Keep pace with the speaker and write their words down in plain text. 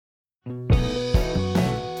This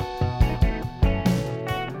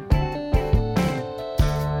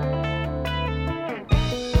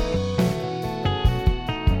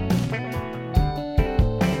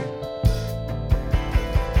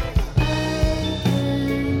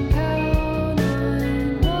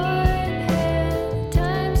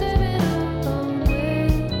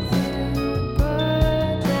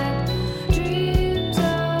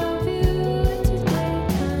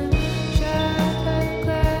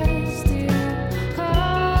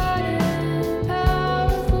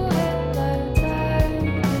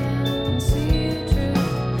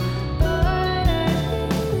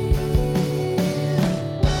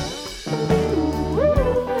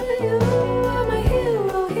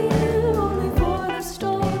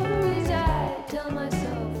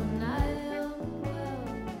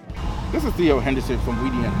is Theo Henderson from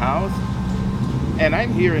Weedy & Howes, and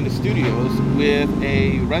I'm here in the studios with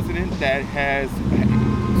a resident that has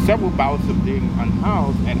several bouts of being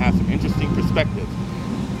unhoused and has some interesting perspectives.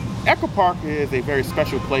 Echo Park is a very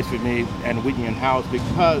special place for me and Weedy & Howes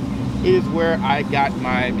because it is where I got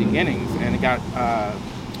my beginnings and got,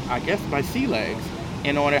 I guess, my sea legs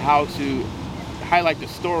in order how to highlight the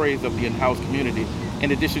stories of the unhoused community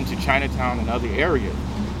in addition to Chinatown and other areas.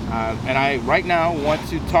 And I right now want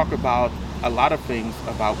to talk about a lot of things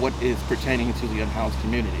about what is pertaining to the unhoused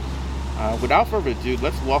community. Without further ado,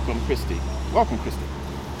 let's welcome Christy. Welcome, Christy.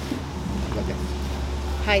 Okay.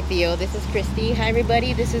 Hi, Theo. This is Christy. Hi,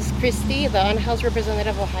 everybody. This is Christy, the unhoused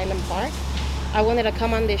representative of Highland Park. I wanted to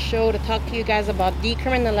come on this show to talk to you guys about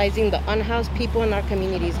decriminalizing the unhoused people in our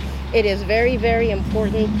communities. It is very, very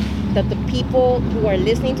important that the people who are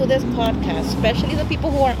listening to this podcast, especially the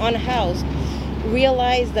people who are unhoused,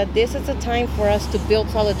 realize that this is a time for us to build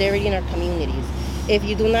solidarity in our communities. If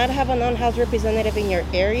you do not have an unhoused representative in your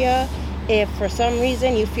area, if for some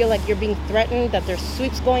reason you feel like you're being threatened, that there's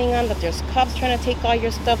sweeps going on, that there's cops trying to take all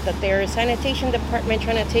your stuff, that there's a sanitation department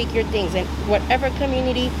trying to take your things, in whatever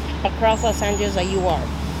community across Los Angeles that you are,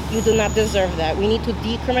 you do not deserve that. We need to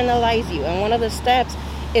decriminalize you, and one of the steps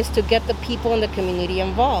is to get the people in the community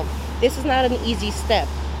involved. This is not an easy step.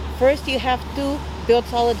 First, you have to build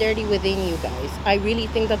solidarity within you guys. I really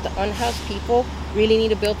think that the unhoused people really need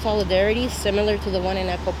to build solidarity similar to the one in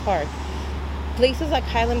Echo Park. Places like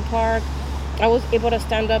Highland Park, I was able to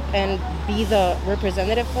stand up and be the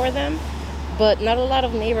representative for them, but not a lot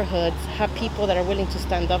of neighborhoods have people that are willing to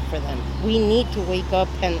stand up for them. We need to wake up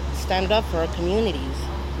and stand up for our communities.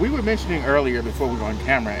 We were mentioning earlier before we were on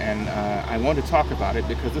camera, and I want to talk about it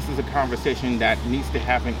because this is a conversation that needs to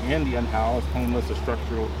happen in the unhoused, homeless, or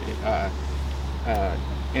structural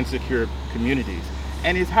insecure communities,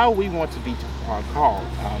 and it's how we want to be called.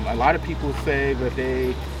 A lot of people say that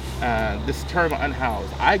they this term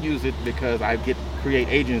unhoused, I use it because I create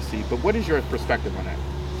agency, but what is your perspective on that?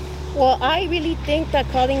 Well, I really think that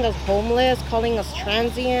calling us homeless, calling us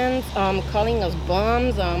transients, calling us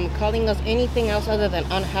bums, calling us anything else other than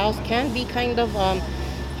unhoused can be kind of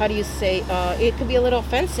how do you say, it could be a little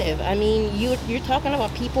offensive. I mean, you're talking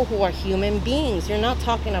about people who are human beings. You're not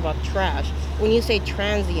talking about trash. When you say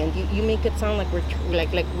transient, you make it sound like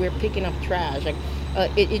we're picking up trash. Like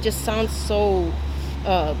it just sounds so,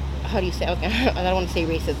 how do you say, okay, I don't want to say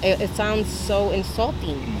racist. It sounds so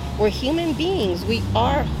insulting. We're human beings. We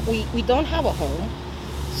don't have a home.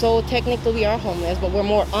 So technically we are homeless, but we're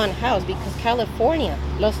more unhoused because California,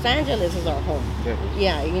 Los Angeles is our home.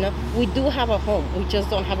 Yeah, we do have a home. We just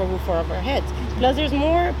don't have a roof over our heads. Plus there's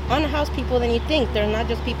more unhoused people than you think. They're not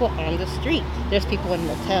just people on the street. There's people in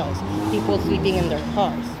motels, people sleeping in their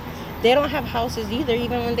cars. They don't have houses either,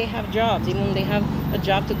 even when they have jobs. Even when they have a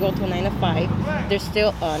job to go to 9 to 5, they're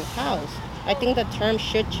still unhoused. I think the term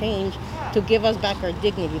should change to give us back our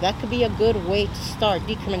dignity. That could be a good way to start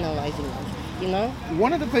decriminalizing us.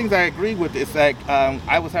 One of the things I agree with is that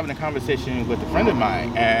I was having a conversation with a friend of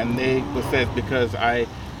mine, and they said because I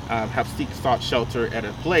have sought shelter at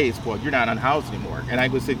a place, well, you're not unhoused anymore. And I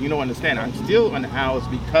would say, you don't understand, I'm still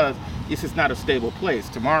unhoused because this is not a stable place.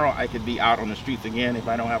 Tomorrow I could be out on the streets again if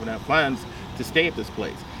I don't have enough funds to stay at this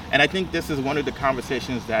place. And I think this is one of the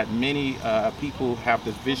conversations that many people have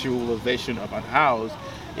this visualization of unhoused,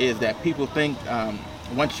 is that people think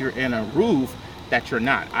once you're in a roof, that you're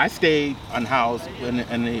not. I stayed unhoused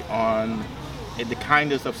on the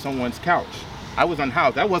kindness of someone's couch. I was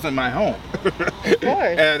unhoused. That wasn't my home. Of course.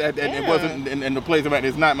 and it wasn't in the place of it.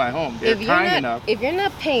 It's not my home. They're kind enough. If you're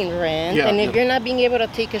not paying rent, and if you're not being able to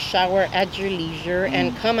take a shower at your leisure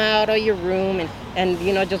and come out of your room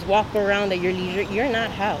and just walk around at your leisure, you're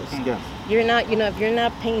not housed. You're not, if you're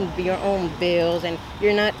not paying your own bills and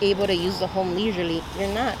you're not able to use the home leisurely,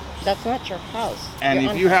 that's not your house. And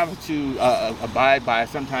if you have to abide by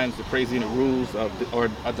sometimes the crazy rules or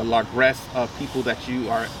the lagress of people that you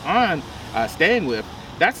are staying with,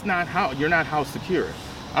 that's not how you're not house secure.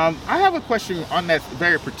 I have a question on that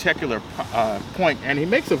very particular point, and he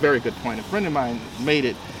makes a very good point. A friend of mine made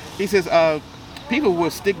it. He says people will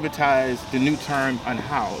stigmatize the new term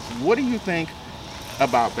unhoused. What do you think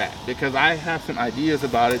about that? Because I have some ideas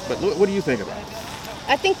about it, but what do you think about it?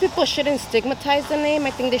 I think people shouldn't stigmatize the name.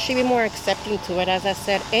 I think they should be more accepting to it. As I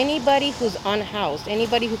said, anybody who's unhoused,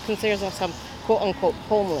 anybody who considers themselves quote-unquote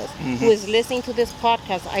homeless, who is listening to this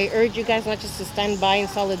podcast, I urge you guys not just to stand by in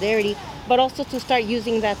solidarity, but also to start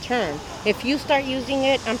using that term. If you start using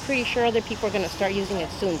it, I'm pretty sure other people are going to start using it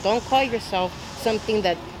soon. Don't call yourself something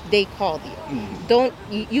that they called you. Don't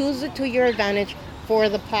use it to your advantage for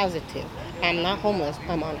the positive. I'm not homeless,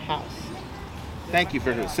 I'm unhoused. Thank you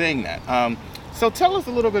for saying that. So tell us a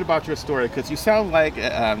little bit about your story, because you sound like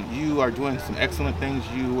you are doing some excellent things.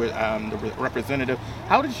 You were the representative.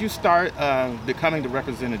 How did you start becoming the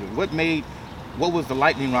representative? What was the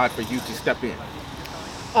lightning rod for you to step in?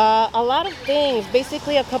 A lot of things.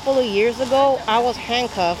 Basically, a couple of years ago, I was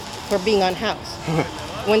handcuffed for being unhoused.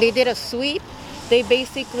 When they did a sweep, they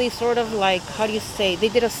basically sort of like, they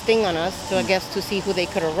did a sting on us to see who they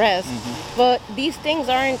could arrest. But these things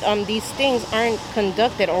aren't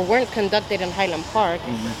conducted or weren't conducted in Highland Park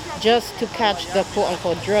just to catch the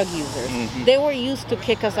quote-unquote drug users. They were used to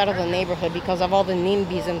kick us out of the neighborhood because of all the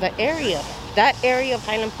NIMBYs in the area. That area of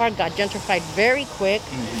Highland Park got gentrified very quick,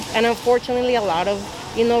 and unfortunately a lot of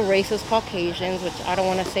racist Caucasians, which I don't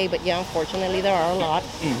want to say, but yeah, unfortunately there are a lot.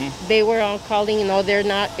 They were calling, they're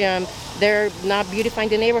not beautifying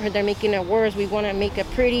the neighborhood, they're making it worse, we want to make it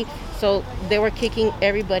pretty. So they were kicking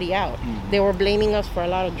everybody out. They were blaming us for a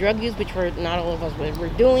lot of drug use, which not all of us were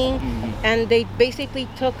doing. And they basically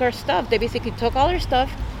took our stuff. They basically took all our stuff,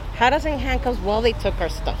 had us in handcuffs while they took our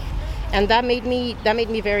stuff. And that made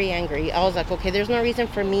me very angry. I was like, okay, there's no reason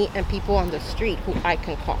for me and people on the street who I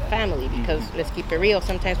can call family, because let's keep it real,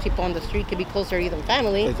 sometimes people on the street can be closer to even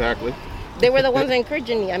family. Exactly. They were the ones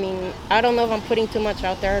encouraging me. I mean, I don't know if I'm putting too much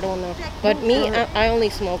out there. I don't know. But me, I only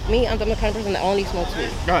smoke. I'm the kind of person that only smokes weed.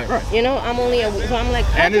 Right. I'm only so I'm like,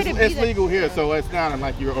 and it's legal here, so it's not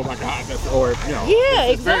like you're, oh my God, Yeah,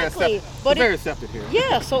 exactly. But it's very accepted here.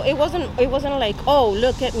 Yeah, so it wasn't like, oh,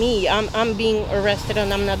 look at me, I'm being arrested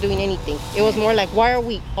and I'm not doing anything. It was more like, why are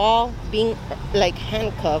we all being like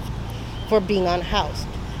handcuffed for being unhoused?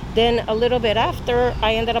 Then a little bit after,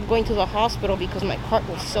 I ended up going to the hospital because my cart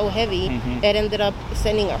was so heavy. It ended up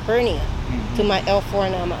sending a hernia to my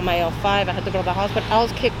L4 and my L5. I had to go to the hospital. I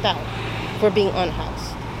was kicked out for being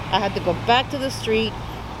unhoused. I had to go back to the street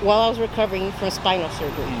while I was recovering from spinal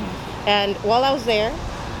surgery. And while I was there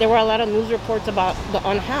were a lot of news reports about the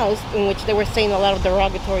unhoused, in which they were saying a lot of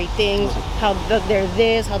derogatory things, how they're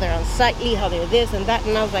this, how they're unsightly, how they're this and that.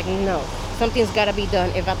 And I was like, no. Something's got to be done.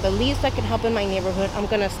 If at the least I can help in my neighborhood, I'm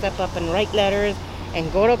going to step up and write letters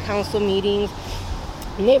and go to council meetings,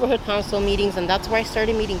 neighborhood council meetings, and that's where I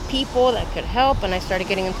started meeting people that could help, and I started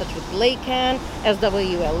getting in touch with LACAN,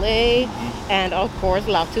 SWLA, and of course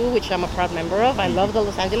LATU, which I'm a proud member of. I love the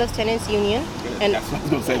Los Angeles Tenants Union. And that's what I was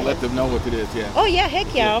going to say, let them know what it is, yeah. Oh yeah,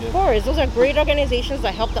 heck yeah, of course. Those are great organizations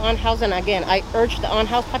that help the unhoused, and again, I urge the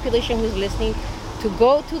unhoused population who's listening to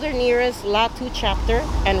go to their nearest LATU chapter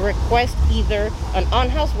and request either an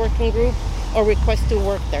unhoused working group or request to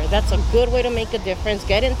work there. That's a good way to make a difference.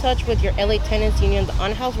 Get in touch with your LA Tenants Union, the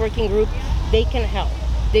unhoused working group. They can help.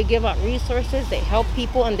 They give out resources, they help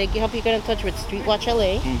people, and they can help you get in touch with Street Watch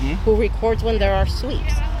LA, who records when there are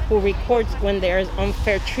sweeps, who records when there is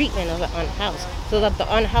unfair treatment of the unhoused, so that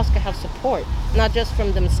the unhoused can have support, not just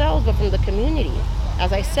from themselves, but from the community.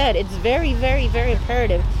 As I said, it's very, very, very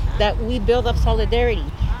imperative that we build up solidarity.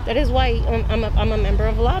 That is why I'm a member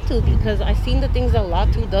of LATU, because I've seen the things that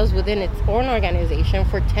LATU does within its own organization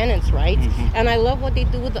for tenants' rights, and I love what they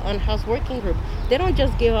do with the unhoused working group. They don't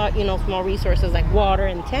just give out small resources like water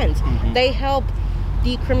and tents. They help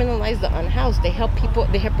decriminalize the unhoused. They help people.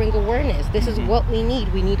 They help bring awareness. This is what we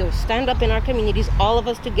need. We need to stand up in our communities, all of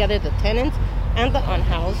us together, the tenants and the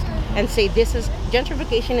unhoused, and say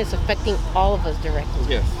gentrification is affecting all of us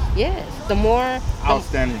directly. Yes. The more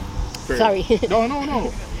outstanding. Sorry.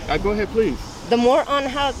 No. Go ahead, please. The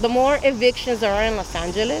more evictions there are in Los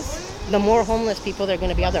Angeles, the more homeless people there are going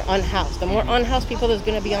to be out there unhoused. The more unhoused people there's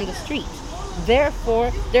going to be on the streets.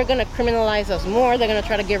 Therefore, they're going to criminalize us more. They're going to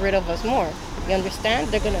try to get rid of us more. You understand?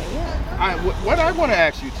 They're going to, What I want to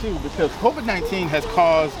ask you, too, because COVID-19 has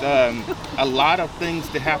caused a lot of things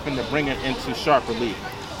to happen to bring it into sharp relief.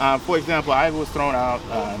 For example, I was thrown out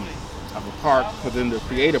of a park within the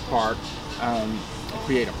Creative Park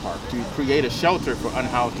to create a shelter for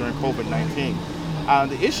unhoused during COVID-19.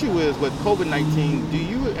 The issue is with COVID-19, do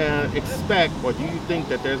you expect or do you think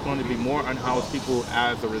that there's going to be more unhoused people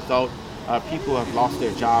as a result? People have lost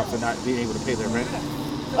their jobs and not being able to pay their rent?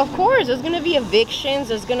 Of course, there's going to be evictions.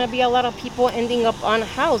 There's going to be a lot of people ending up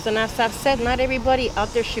unhoused. And as I've said, not everybody out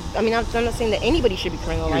there should, I'm not saying that anybody should be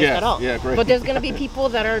criminalized at all. Yeah, great. But there's going to be people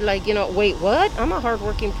that are like, wait, what? I'm a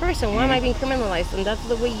hardworking person. Why am I being criminalized? And that's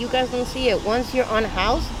the way you guys don't see it. Once you're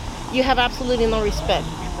unhoused, you have absolutely no respect.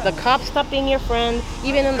 The cops stop being your friend.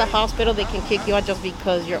 Even in the hospital, they can kick you out just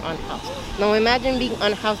because you're unhoused. Now imagine being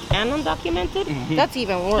unhoused and undocumented. That's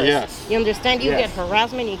even worse. Yes. You understand? You get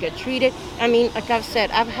harassment, you get treated. I mean, like I've said,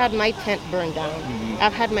 I've had my tent burned down.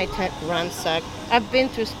 I've had my tent ransacked. I've been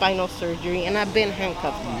through spinal surgery and I've been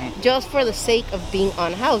handcuffed just for the sake of being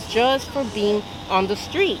unhoused, just for being on the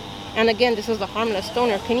street. And again, this is the harmless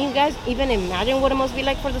stoner. Can you guys even imagine what it must be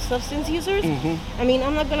like for the substance users? I mean,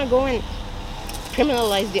 I'm not going to go and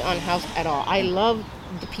criminalize the unhoused at all. I love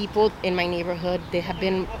the people in my neighborhood. They have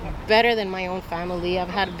been better than my own family. I've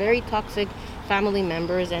had very toxic family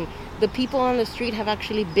members, and the people on the street have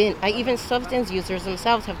actually been, even substance users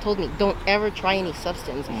themselves have told me, don't ever try any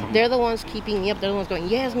substance. They're the ones keeping me up. They're the ones going,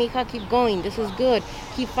 yes, Mija, keep going. This is good.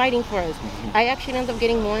 Keep fighting for us. I actually end up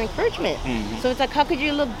getting more encouragement. So it's like, how could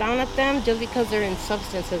you look down at them just because they're in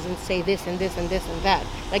substances and say this and this and this and that?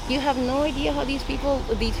 Like, you have no idea how these people,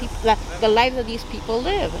 the lives of these people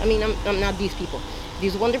live. I mean, I'm not these people.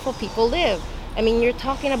 These wonderful people live. I mean, you're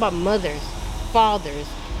talking about mothers, fathers,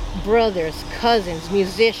 brothers, cousins,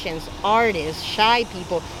 musicians, artists, shy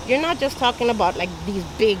people. You're not just talking about like these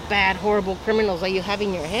big, bad, horrible criminals that you have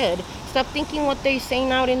in your head. Stop thinking what they're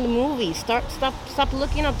saying out in the movies. Stop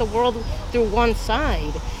looking at the world through one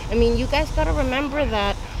side. I mean, you guys gotta remember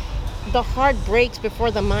that the heart breaks before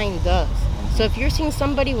the mind does. So if you're seeing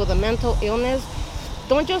somebody with a mental illness,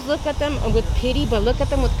 don't just look at them with pity, but look at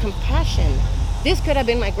them with compassion. This could have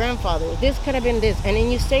been my grandfather. This could have been this. And then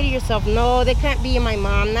you say to yourself, no, they can't be my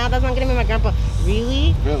mom. No, that's not going to be my grandpa.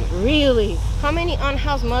 Really? Really? How many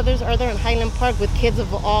unhoused mothers are there in Highland Park with kids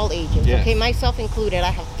of all ages? Yes. Okay, myself included. I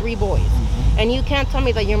have 3 boys. And you can't tell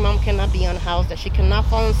me that your mom cannot be unhoused, that she cannot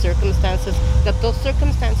fall in circumstances, that those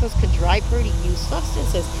circumstances could drive her to use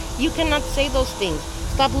substances. You cannot say those things.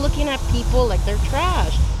 Stop looking at people like they're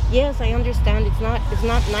trash. Yes, I understand it's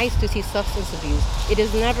not nice to see substance abuse. It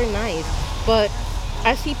is never nice. But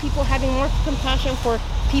I see people having more compassion for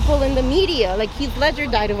people in the media. Like Heath Ledger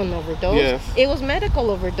died of an overdose. Yes. It was medical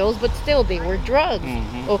overdose, but still they were drugs.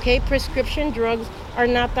 Okay, prescription drugs are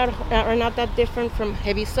not that different from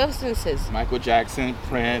heavy substances. Michael Jackson,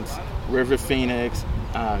 Prince, River Phoenix,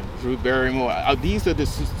 Drew Barrymore. These are the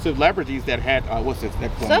celebrities that had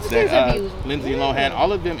Substance abuse. Lindsay Lohan.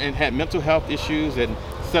 All of them had mental health issues and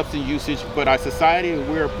substance usage. But our society,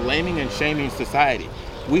 we're blaming and shaming society.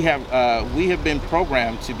 We have been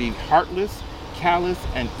programmed to be heartless, callous,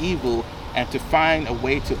 and evil, and to find a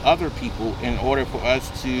way to other people in order for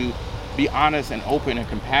us to be honest and open and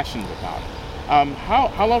compassionate about it.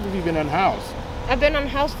 How long have you been unhoused? I've been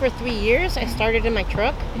unhoused for 3 years. I started in my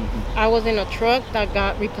truck. I was in a truck that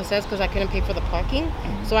got repossessed because I couldn't pay for the parking.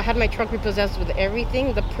 So I had my truck repossessed with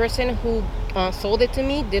everything. The person who sold it to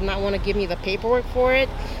me did not want to give me the paperwork for it.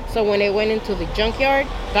 So when it went into the junkyard,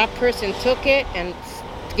 that person took it and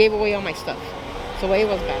gave away all my stuff. So it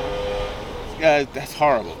was bad. That's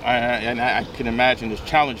horrible. And I can imagine the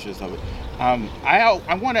challenges of it.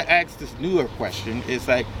 I want to ask this newer question. It's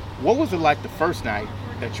like, what was it like the first night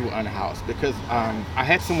that you were unhoused? Because I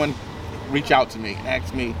had someone reach out to me and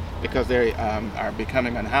ask me, because they are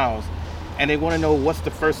becoming unhoused, and they want to know what's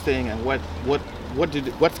the first thing and what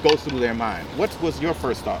goes through their mind. What was your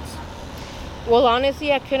first thoughts? Well,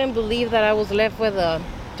 honestly, I couldn't believe that I was left with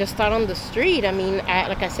just out on the street. I mean,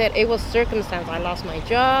 like I said, it was circumstance. I lost my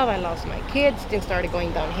job, I lost my kids, things started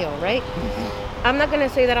going downhill, right? I'm not going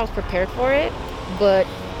to say that I was prepared for it, but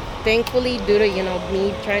thankfully, due to,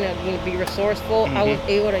 me trying to be resourceful, I was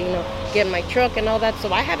able to, get my truck and all that.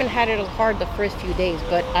 So I haven't had it as hard the first few days,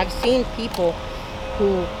 but I've seen people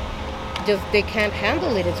who they can't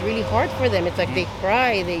handle it. It's really hard for them. It's like they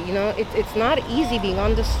cry. It's not easy being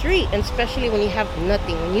on the street, and especially when you have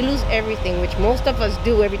nothing, when you lose everything, which most of us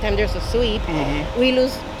do every time there's a sweep. We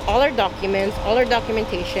lose all our documents, all our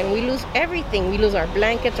documentation. We lose everything. We lose our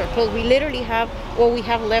blankets, our clothes. We literally have what we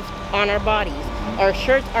have left on our bodies. Our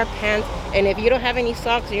shirts, our pants, and if you don't have any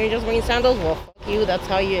socks and you're just wearing sandals, well, fuck you, that's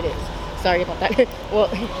how it is. Sorry about that. Well,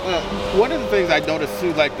 one of the things I noticed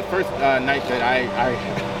too, like the first night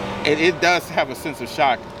that it does have a sense of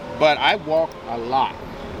shock, but I walk a lot.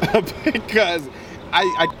 because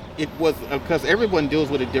it was because everyone deals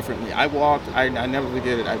with it differently. I never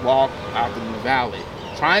did it. I walked out in the valley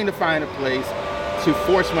trying to find a place to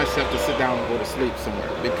force myself to sit down and go to sleep somewhere,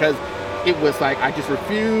 because it was like I just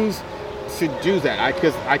refused to do that.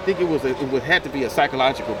 Because I think it would have to be a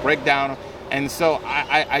psychological breakdown, and so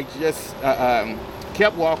I just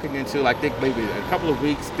kept walking until I think maybe a couple of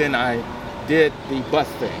weeks. Then I did the bus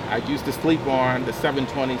thing. I used to sleep on the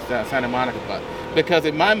 720 Santa Monica bus, because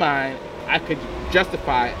in my mind I could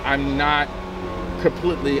justify I'm not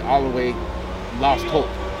completely all the way lost hope.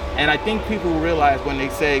 And I think people realize when they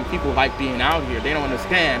say people like being out here, they don't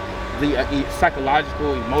understand the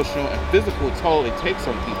psychological, emotional, and physical toll it takes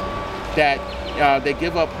on people. That they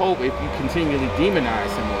give up hope if you continually demonize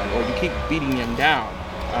someone or you keep beating them down.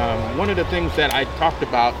 One of the things that I talked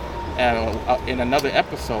about in another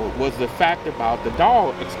episode was the fact about the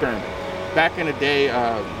doll experiment. Back in the day,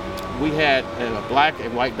 we had black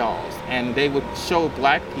and white dolls, and they would show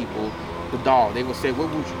black people the doll. They would say what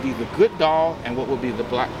would be the good doll and what would be the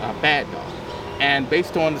bad doll. And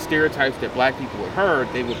based on the stereotypes that black people had heard,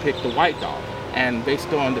 they would pick the white doll. And based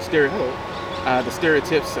on the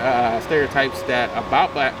stereotypes that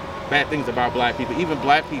about bad things about black people, even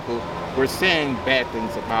black people were saying bad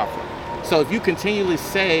things about them. So if you continually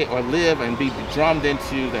say or live and be drummed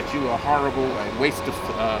into that you are horrible and waste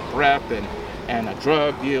of breath and a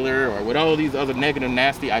drug dealer or with all these other negative,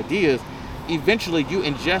 nasty ideas, eventually you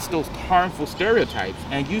ingest those harmful stereotypes,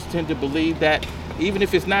 and you tend to believe that even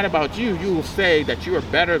if it's not about you, you will say that you are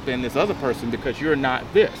better than this other person because you're not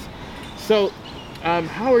this. So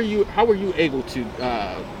how are you able to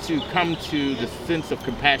come to the sense of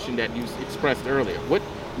compassion that you expressed earlier? What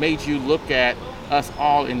made you look at us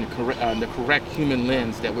all in the correct human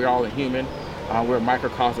lens, that we're all a human, we're a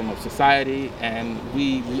microcosm of society, and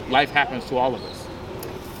life happens to all of us?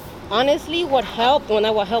 Honestly, what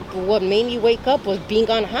made me wake up was being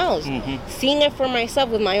unhoused, seeing it for myself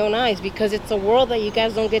with my own eyes, because it's a world that you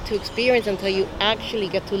guys don't get to experience until you actually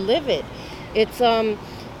get to live it. It's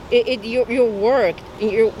you're worked,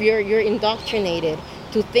 you're indoctrinated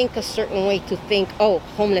to think a certain way, to think, oh,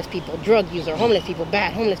 homeless people, drug user, homeless people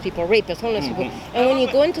bad, homeless people rapists, homeless people. And when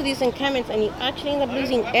you go into these encampments and you actually end up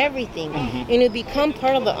losing everything, and you become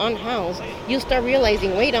part of the unhoused, you start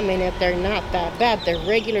realizing, wait a minute, they're not that bad, they're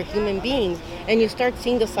regular human beings. And you start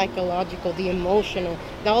seeing the psychological, the emotional,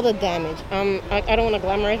 all the damage. I don't want to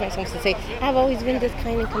glamorize myself to say I've always been this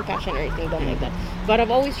kind and compassionate or anything like that, but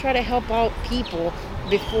I've always tried to help out people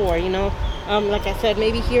before, like I said,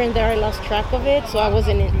 maybe here and there I lost track of it, so I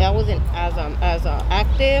wasn't as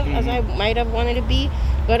active as I might have wanted to be.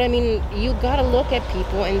 But I mean, you gotta look at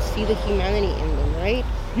people and see the humanity in them, right?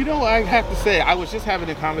 I have to say, I was just having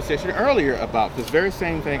a conversation earlier about this very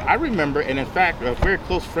same thing. I remember, and in fact, a very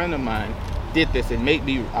close friend of mine did this and made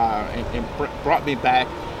me and brought me back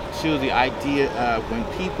to the idea of when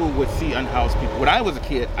people would see unhoused people. When I was a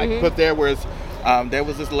kid, there was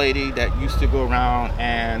this lady that used to go around,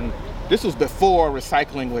 and this was before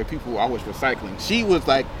recycling, where people were always recycling. She was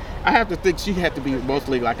like, I have to think she had to be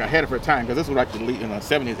mostly like ahead of her time, because this was like the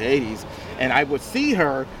 70s, 80s. And I would see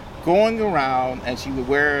her going around, and she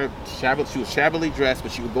would she was shabbily dressed,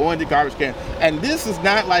 but she would go into garbage can. And this is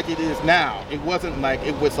not like it is now. It wasn't like,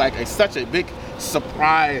 it was like such a big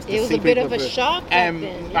surprise to see people. It was a bit of a shock.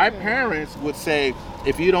 And my parents would say,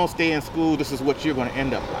 if you don't stay in school, this is what you're going to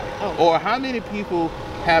end up like. Oh. Or how many people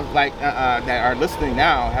have that are listening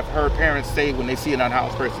now have heard parents say when they see an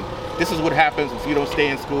unhoused person, this is what happens if you don't stay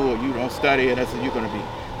in school or you don't study, and that's what you're going to be.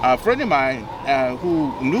 A friend of mine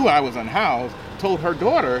who knew I was unhoused told her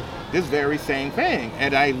daughter this very same thing.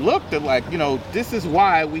 And I looked at this is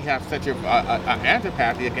why we have such an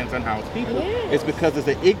antipathy against unhoused people. Yes. It's because it's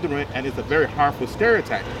an ignorant and it's a very harmful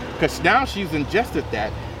stereotype. Because now she's ingested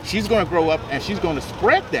that. She's going to grow up and she's going to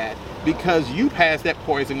spread that because you pass that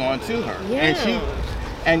poison on to her. Yeah.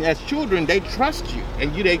 And as children, they trust you,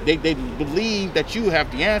 and they believe that you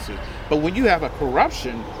have the answer. But when you have a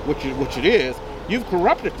corruption, which it is, you've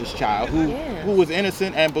corrupted this child who was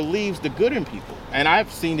innocent and believes the good in people. And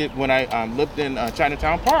I've seen it when I lived in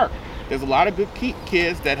Chinatown Park. There's a lot of good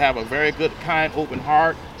kids that have a very good, kind, open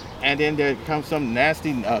heart, and then there comes some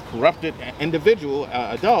nasty, corrupted individual,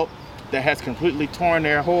 adult, that has completely torn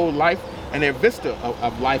their whole life and their vista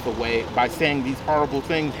of life away by saying these horrible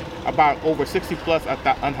things about over 60 plus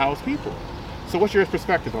unhoused people. So what's your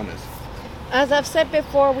perspective on this? As I've said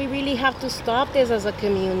before, we really have to stop this as a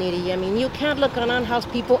community. I mean, you can't look at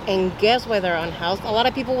unhoused people and guess why they're unhoused. A lot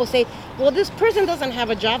of people will say, well, this person doesn't have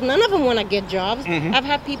a job. None of them want to get jobs. I've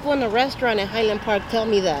had people in the restaurant in Highland Park tell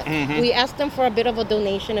me that. We asked them for a bit of a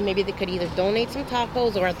donation, and maybe they could either donate some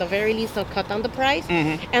tacos or at the very least they'll cut down the price.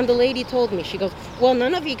 And the lady told me, she goes, well,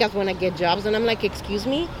 none of you guys want to get jobs. And I'm like, excuse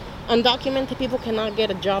me? Undocumented people cannot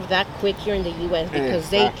get a job that quick here in the U.S. because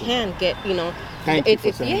they can get, Thank you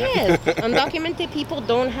for saying yes, that. undocumented people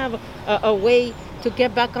don't have a way to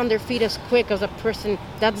get back on their feet as quick as a person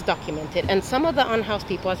that's documented. And some of the unhoused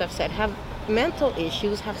people, as I've said, have mental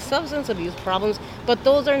issues, have substance abuse problems, but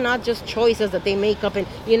those are not just choices that they make up. And,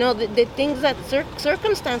 the things that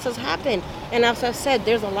circumstances happen. And as I've said,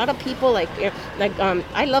 there's a lot of people like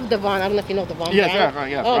I love Devon. I don't know if you know Devon Brown.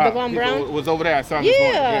 Yes. Oh, Devon Brown was over there. I saw him this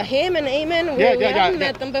morning. Yeah, him and Amen. We haven't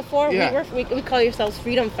met them before. Yeah. We call ourselves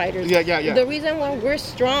freedom fighters. Yeah. The reason why we're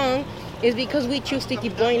strong is because we choose to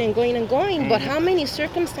keep going and going and going. But how many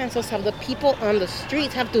circumstances have the people on the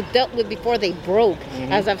streets have to dealt with before they broke?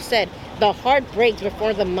 As I've said, the heart breaks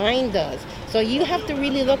before the mind does. So you have to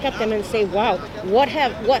really look at them and say, wow,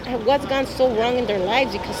 what's gone so wrong in their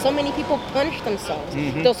lives? Because so many people punish themselves.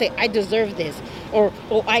 They'll say, I deserve this. Or,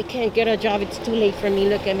 oh, I can't get a job. It's too late for me.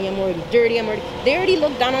 Look at me. I'm already dirty. They already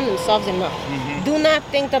look down on themselves enough. Do not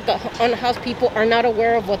think that the unhoused people are not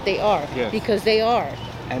aware of what they are. Yes. Because they are.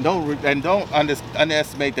 And don't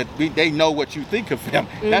underestimate that they know what you think of them.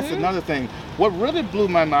 That's another thing. What really blew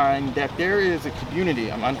my mind, that there is a community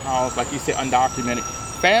of unhoused, like you said, undocumented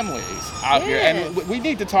families out here. And we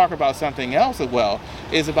need to talk about something else as well,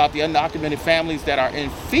 is about the undocumented families that are in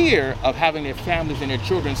fear of having their families and their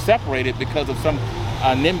children separated because of some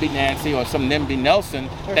NIMBY Nancy or some NIMBY Nelson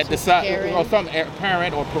that decide, or some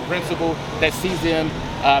parent or principal that sees them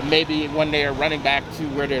maybe when they're running back to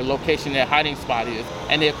where their location, their hiding spot is,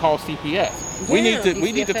 and they're called CPS. We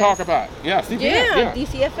need to talk about CPS.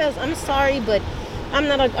 DCFS. I'm sorry, but I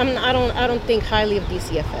don't think highly of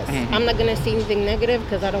DCFS. I'm not gonna say anything negative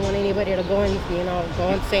because I don't want anybody to go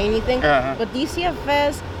and say anything. But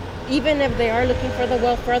DCFS, even if they are looking for the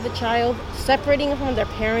welfare of the child, separating them from their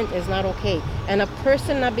parent is not okay. And a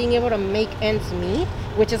person not being able to make ends meet,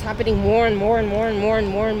 which is happening more and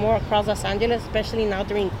more across Los Angeles, especially now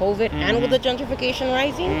during COVID and with the gentrification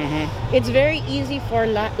rising, it's very easy for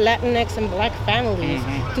Latinx and Black families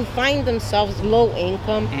to find themselves low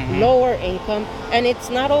income, lower income, and it's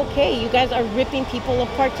not okay. You guys are ripping people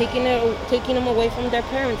apart, taking them away from their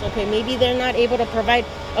parents. Okay, maybe they're not able to provide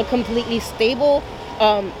a completely stable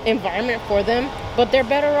environment for them, but they're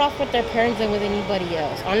better off with their parents than with anybody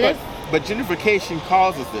else. But gentrification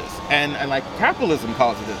causes this, and like capitalism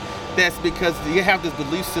causes it. That's because you have this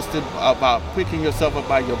belief system about picking yourself up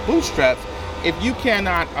by your bootstraps. If you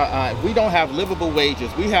cannot, we don't have livable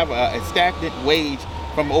wages. We have a stagnant wage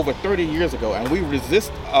from over 30 years ago, and we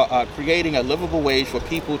resist creating a livable wage for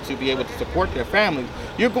people to be able to support their families.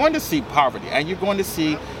 You're going to see poverty, and you're going to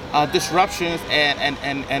see disruptions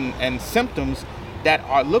and symptoms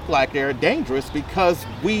that look like they're dangerous because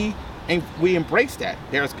we embrace that.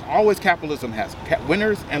 There's always, capitalism has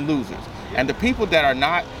winners and losers, and the people that are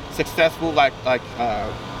not successful,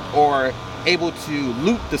 or able to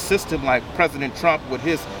loot the system, like President Trump with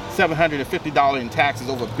his $750 in taxes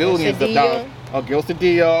over billions of dollars, or Gil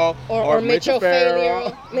Cedillo, or Mitchell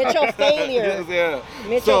Failure. Mitchell Failure.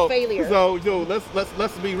 Mitchell Failure. So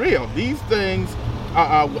let's be real. These things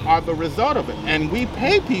are the result of it, and we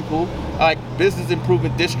pay people like business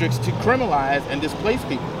improvement districts to criminalize and displace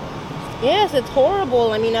people. Yes, it's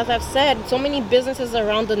horrible. I mean, as I've said, so many businesses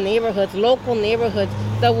around the neighborhoods, local neighborhoods,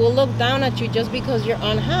 that will look down at you just because you're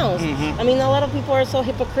unhoused. I mean, a lot of people are so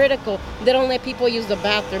hypocritical. They don't let people use the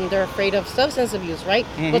bathroom. They're afraid of substance abuse, right?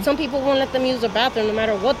 But some people won't let them use the bathroom no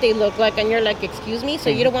matter what they look like. And you're like, excuse me?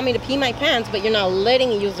 So you don't want me to pee my pants, but you're not letting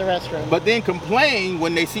me use the restroom. But then complain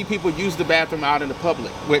when they see people use the bathroom out in the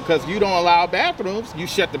public. Because you don't allow bathrooms. You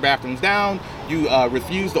shut the bathrooms down. You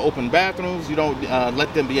refuse to open bathrooms. You don't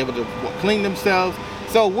let them be able to clean themselves.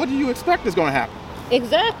 So what do you expect is going to happen?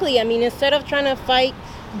 Exactly. I mean, instead of trying to fight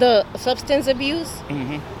the substance abuse,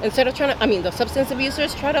 the substance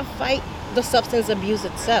abusers, try to fight the substance abuse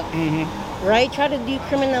itself, right? Try to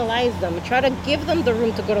decriminalize them. Try to give them the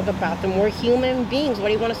room to go to the bathroom. We're human beings. What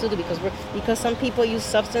do you want us to do? Because some people use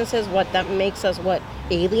substances, that makes us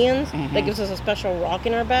aliens? That gives us a special rock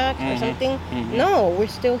in our back or something? No, we're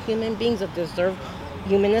still human beings that deserve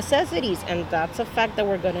human necessities, and that's a fact that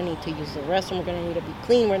we're going to need to use the restroom. We're going to need to be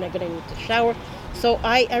clean. We're not going to need to shower. So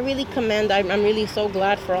I really commend. I'm really so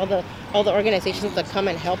glad for all the organizations that come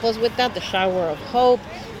and help us with that. The Shower of Hope,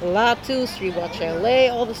 Latu, Street Watch LA,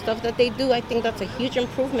 all the stuff that they do. I think that's a huge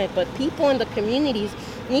improvement. But people in the communities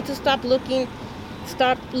need to stop looking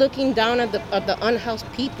down at the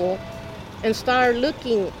unhoused people, and start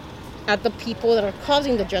looking at the people that are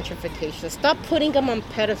causing the gentrification. Stop putting them on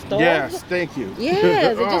pedestals. Yes, thank you.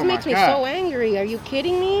 Yes, it Oh just my makes me God. so angry. Are you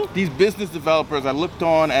kidding me? These business developers are looked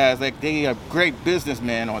on as like they are great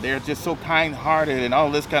businessmen, or they're just so kind-hearted and all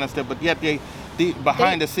this kind of stuff, but yet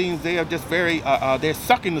behind the scenes, they are just very, they're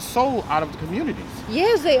sucking the soul out of the communities.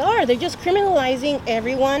 Yes, they are. They're just criminalizing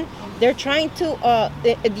everyone. They're trying to,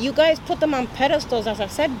 you guys put them on pedestals, as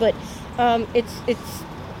I've said, but it's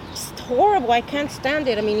horrible. I can't stand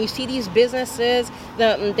it. I mean, you see these businesses,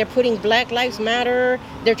 they're putting Black Lives Matter.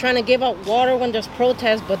 They're trying to give out water when there's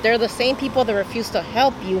protests, but they're the same people that refuse to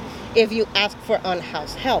help you if you ask for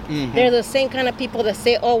unhoused help. Mm-hmm. They're the same kind of people that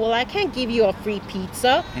say, oh, well, I can't give you a free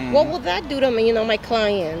pizza. Mm-hmm. What will that do to me, my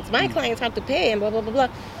clients? My clients have to pay and blah, blah, blah, blah.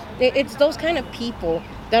 It's those kind of people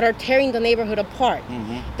that are tearing the neighborhood apart,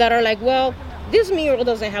 that are like, well, this mural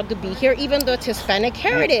doesn't have to be here, even though it's Hispanic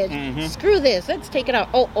heritage. Screw this. Let's take it out.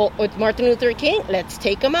 Oh, it's Martin Luther King. Let's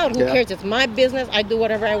take him out. Who cares? It's my business. I do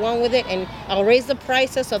whatever I want with it, and I'll raise the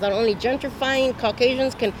prices so that only gentrifying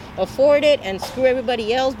Caucasians can afford it, and screw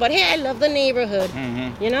everybody else. But hey, I love the neighborhood.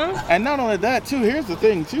 And not only that, too. Here's the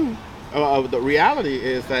thing, too. The reality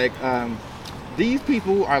is like these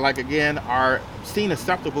people are like, again, are seen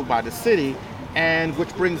acceptable by the city, and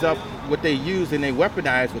which brings up what they use and they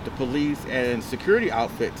weaponize with the police and security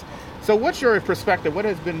outfits. So what's your perspective? What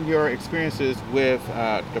has been your experiences with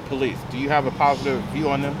the police? Do you have a positive view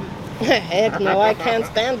on them? Heck no, I can't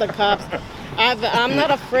stand the cops. I'm not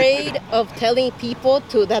afraid of telling people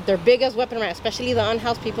that their biggest weapon, especially the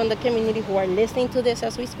unhoused people in the community who are listening to this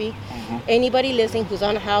as we speak, anybody listening who's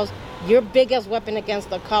unhoused, your biggest weapon against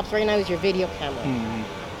the cops right now is your video camera.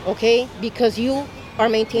 Okay? Because you are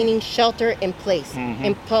maintaining shelter in place,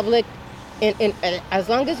 in public, as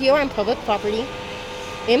long as you are in public property,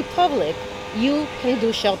 in public, you can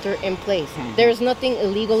do shelter in place. There's nothing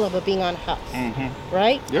illegal about being unhoused,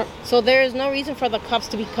 right? Yep. So there is no reason for the cops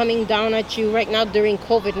to be coming down at you right now during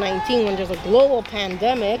COVID-19 when there's a global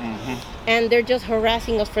pandemic, and they're just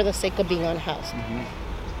harassing us for the sake of being unhoused.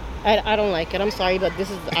 I don't like it. I'm sorry, but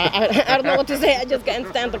this is, I don't know what to say. I just can't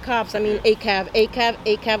stand the cops. I mean,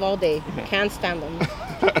 ACAB all day. Can't stand them.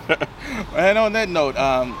 And on that note,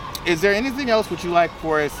 is there anything else would you like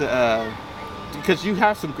for us, because you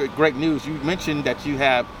have some great news. You mentioned that you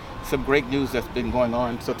have some great news that's been going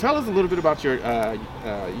on. So tell us a little bit about your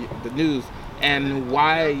the news and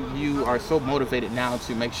why you are so motivated now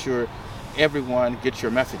to make sure everyone gets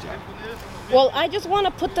your message out. Well, I just want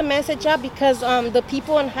to put the message out because the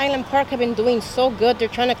people in Highland Park have been doing so good. They're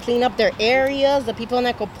trying to clean up their areas. The people in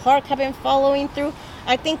Echo Park have been following through.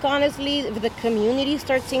 I think, honestly, if the community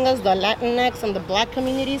starts seeing us, the Latinx and the Black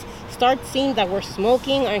communities start seeing that we're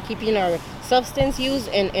smoking and keeping our substance use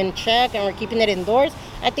in check and we're keeping it indoors,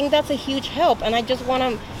 I think that's a huge help. And I just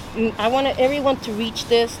want everyone to reach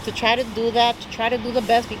this, to try to do that, to try to do the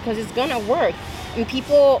best, because it's going to work. And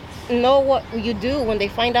people know what you do when they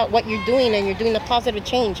find out what you're doing and you're doing a positive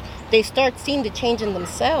change. They start seeing the change in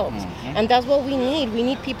themselves. And that's what we need. We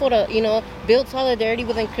need people to, build solidarity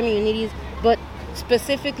within communities, but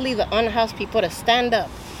specifically the unhoused people to stand up,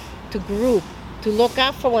 to group, to look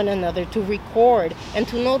out for one another, to record, and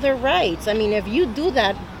to know their rights. I mean, if you do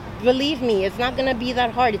that, believe me, it's not going to be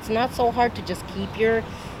that hard. It's not so hard to just keep your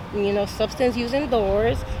substance use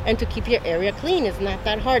indoors and to keep your area clean. It's not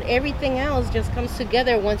that hard. Everything else just comes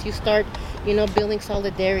together once you start, building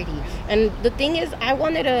solidarity. And the thing is, I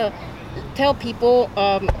wanted to tell people,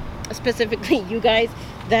 specifically you guys,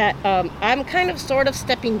 that I'm kind of sort of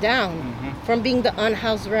stepping down from being the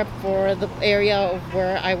unhoused rep for the area of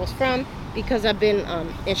where I was from, because I've been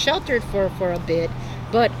sheltered for a bit,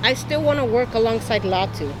 but I still want to work alongside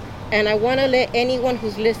Latu. And I want to let anyone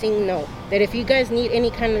who's listening know that if you guys need any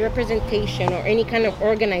kind of representation or any kind of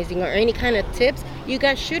organizing or any kind of tips, you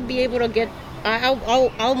guys should be able to get,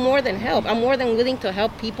 I'll more than help. I'm more than willing to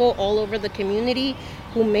help people all over the community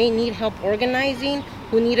who may need help organizing,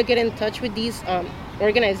 who need to get in touch with these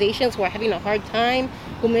organizations who are having a hard time,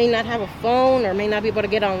 who may not have a phone or may not be able to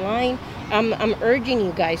get online. I'm urging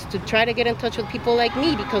you guys to try to get in touch with people like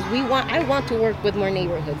me, because I want to work with more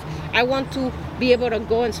neighborhoods. I want to be able to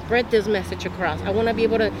go and spread this message across. I want to be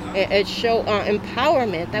able to show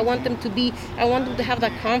empowerment. I want them to have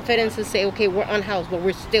that confidence to say, okay, we're unhoused, but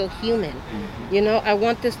we're still human. I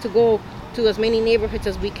want this to go to as many neighborhoods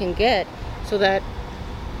as we can get, so that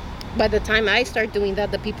by the time I start doing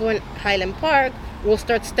that, the people in Highland Park will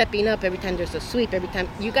start stepping up every time there's a sweep, every time.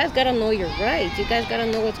 You guys got to know your rights. You guys got to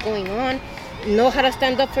know what's going on. Know how to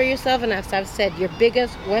stand up for yourself. And as I've said, your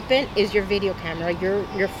biggest weapon is your video camera,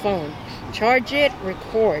 your phone. Charge it,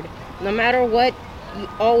 record. No matter what, you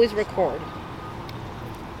always record.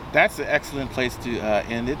 That's an excellent place to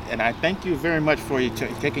end it. And I thank you very much for you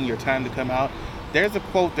taking your time to come out. There's a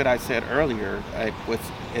quote that I said earlier.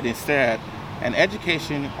 It said, an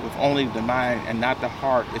education with only the mind and not the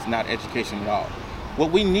heart is not education at all.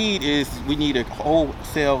 What we need a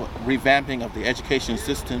wholesale revamping of the education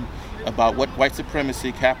system about what white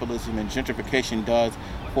supremacy, capitalism, and gentrification does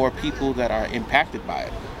for people that are impacted by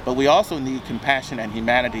it. But we also need compassion and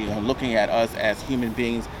humanity on looking at us as human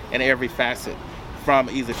beings in every facet, from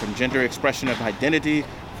gender expression of identity,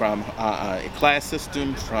 from a class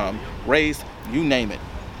system, from race, you name it.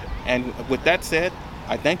 And with that said,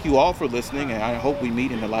 I thank you all for listening, and I hope we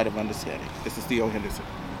meet in the light of understanding. This is Theo Henderson.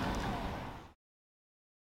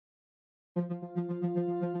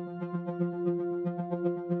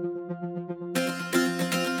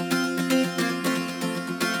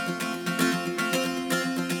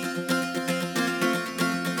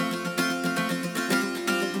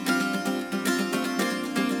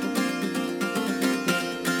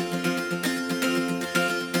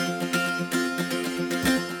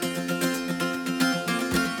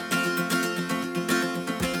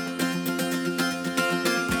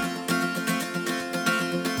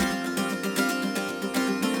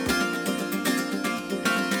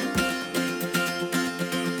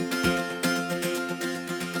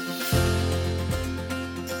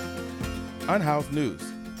 Unhoused news.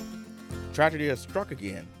 Tragedy has struck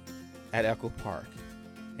again at Echo Park.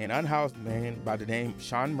 An unhoused man by the name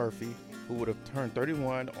Sean Murphy, who would have turned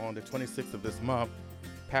 31 on the 26th of this month,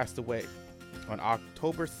 passed away on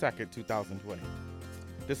October 2nd, 2020.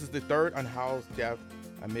 This is the third unhoused death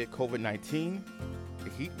amid COVID-19, the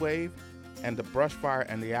heat wave, and the brush fire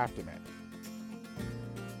and the aftermath.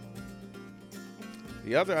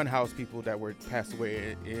 The other unhoused people that were passed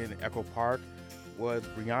away in Echo Park was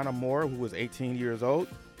Brianna Moore, who was 18 years old,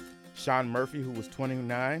 Sean Murphy, who was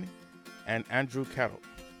 29, and Andrew Kettle.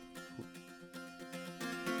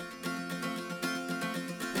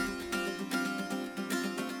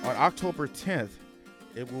 On October 10th,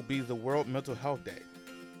 it will be the World Mental Health Day.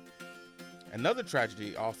 Another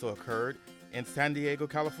tragedy also occurred in San Diego,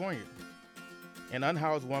 California. An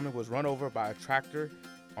unhoused woman was run over by a tractor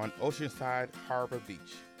on Oceanside Harbor Beach.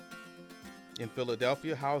 In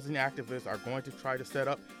Philadelphia, housing activists are going to try to set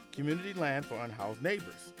up community land for unhoused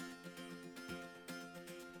neighbors.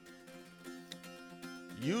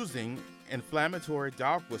 Using inflammatory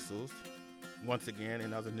dog whistles, once again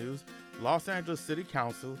in other news, Los Angeles City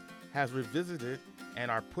Council has revisited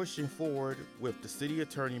and are pushing forward with the city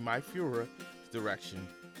attorney Mike Fura's direction,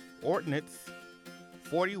 Ordinance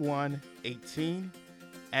 4118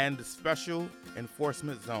 and the special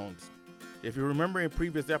enforcement zones. If you remember in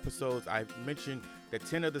previous episodes, I mentioned that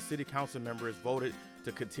 10 of the city council members voted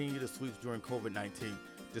to continue the sweeps during COVID-19,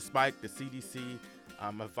 despite the CDC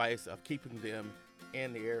advice of keeping them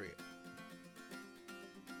in the area.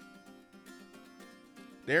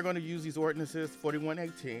 They're going to use these ordinances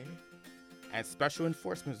 4118 and special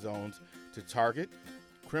enforcement zones to target,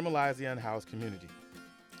 criminalize the unhoused community.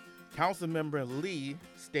 Councilmember Lee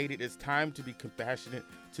stated it's time to be compassionate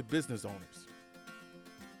to business owners.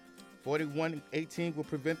 4118 will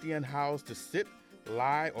prevent the unhoused to sit,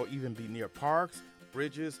 lie, or even be near parks,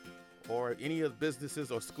 bridges, or any of the businesses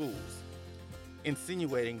or schools,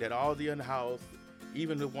 insinuating that all the unhoused,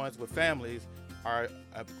 even the ones with families, are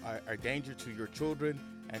a danger to your children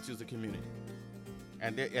and to the community.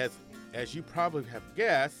 And as you probably have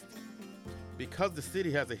guessed, because the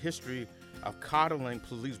city has a history of coddling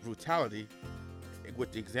police brutality,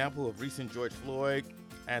 with the example of recent George Floyd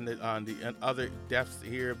and the other deaths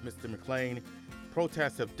here, Mr. McLean,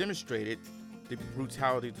 protests have demonstrated the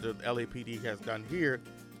brutality that the LAPD has done here.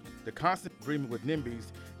 The constant agreement with NIMBYs,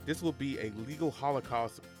 this will be a legal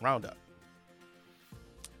Holocaust roundup.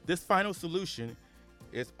 This final solution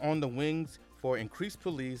is on the wings for increased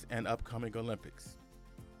police and upcoming Olympics.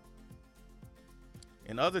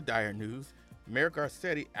 In other dire news, Mayor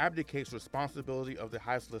Garcetti abdicates responsibility of the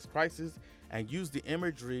houseless crisis and used the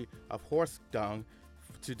imagery of horse dung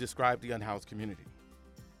to describe the unhoused community.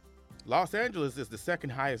 Los Angeles is the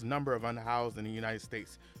second highest number of unhoused in the United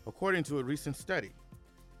States, according to a recent study.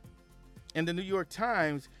 In the New York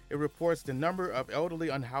Times, it reports the number of elderly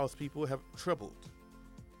unhoused people have tripled.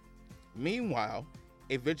 Meanwhile,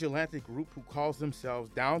 a vigilante group who calls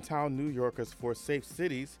themselves Downtown New Yorkers for Safe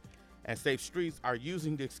Cities and Safe Streets are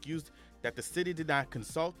using the excuse that the city did not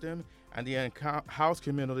consult them and the unhoused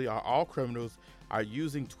community are all criminals, are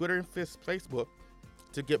using Twitter and Facebook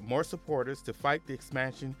to get more supporters to fight the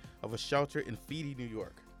expansion of a shelter in Feedy, New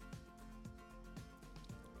York.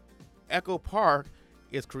 Echo Park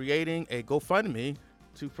is creating a GoFundMe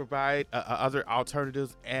to provide other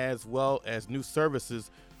alternatives as well as new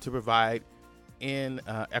services to provide in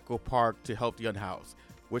Echo Park to help the unhoused,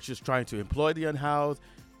 which is trying to employ the unhoused,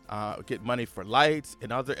 get money for lights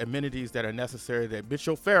and other amenities that are necessary that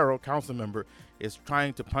Mitchell Farrell, council member, is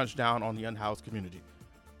trying to punch down on the unhoused community.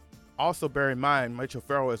 Also bear in mind, Mitchell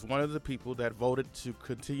Farrell is one of the people that voted to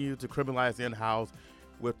continue to criminalize the unhoused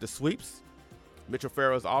with the sweeps. Mitchell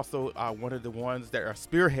Farrell is also one of the ones that are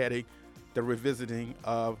spearheading the revisiting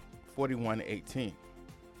of 4118.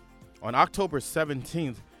 On October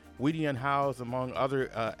 17th, We the Unhoused, among other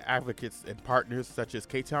advocates and partners such as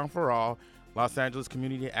K-Town for All, Los Angeles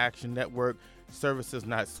Community Action Network, Services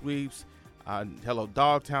Not Sweeps, Hello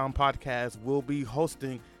Dogtown podcast, will be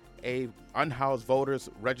hosting a unhoused voters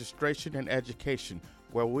registration and education,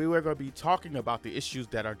 where we are going to be talking about the issues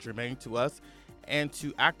that are germane to us and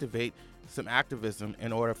to activate some activism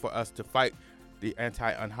in order for us to fight the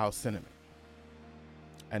anti-unhoused sentiment.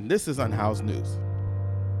 And this is Unhoused News.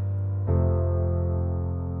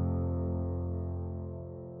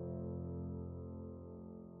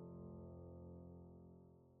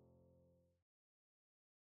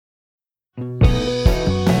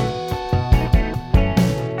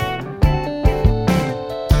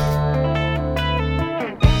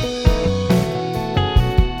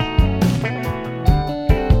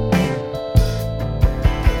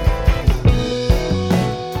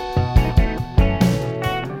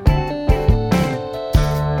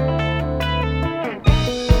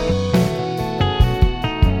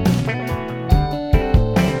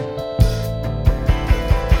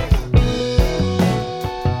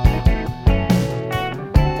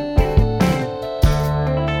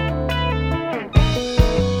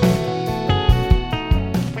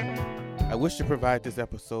 To provide this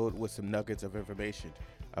episode with some nuggets of information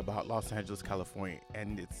about Los Angeles, California,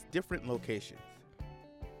 and its different locations.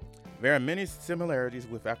 There are many similarities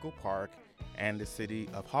with Echo Park and the city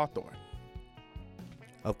of Hawthorne.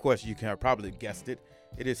 Of course, you can have probably guessed it,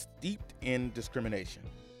 it is steeped in discrimination.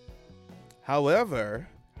 However,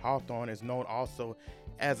 Hawthorne is known also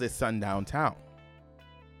as a sundown town.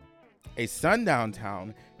 A sundown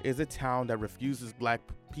town is a town that refuses black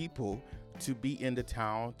people to be in the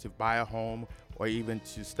town, to buy a home, or even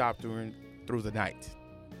to stop through the night.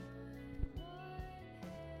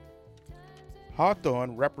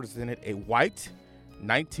 Hawthorne represented a white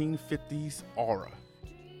 1950s aura.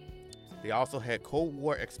 They also had Cold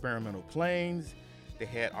War experimental planes. They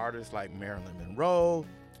had artists like Marilyn Monroe,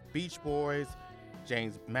 Beach Boys,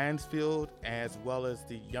 James Mansfield, as well as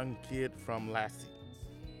the young kid from Lassie.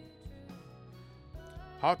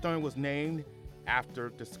 Hawthorne was named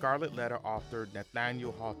after the Scarlet Letter author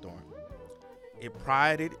Nathaniel Hawthorne. It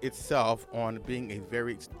prided itself on being a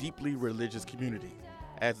very deeply religious community.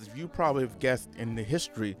 As you probably have guessed in the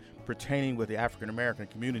history pertaining with the African American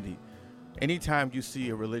community, anytime you see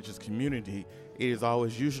a religious community, it is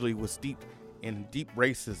always usually was steeped in deep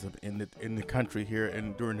racism in the country here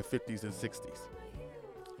and during the 50s and 60s.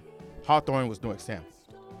 Hawthorne was no example.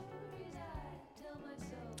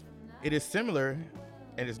 It is similar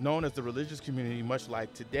and is known as the religious community, much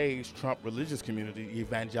like today's Trump religious community,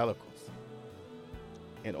 evangelicals.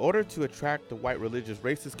 In order to attract the white religious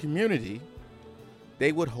racist community,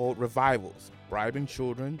 they would hold revivals, bribing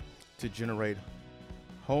children to generate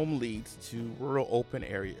home leads to rural open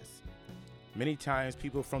areas. Many times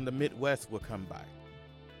people from the Midwest would come by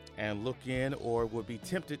and look in or would be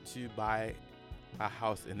tempted to buy a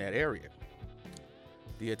house in that area.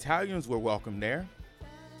 The Italians were welcome there.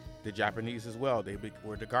 The Japanese as well, they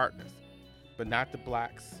were the gardeners, but not the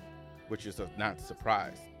blacks, which is not a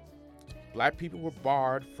surprise. Black people were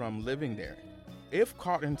barred from living there. If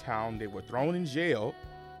caught in town, they were thrown in jail,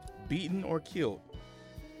 beaten, or killed.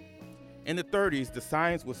 In the 30s, the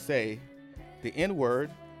signs would say, the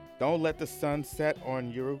N-word, don't let the sun set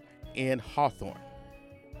on you in Hawthorne.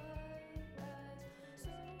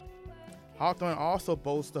 Hawthorne also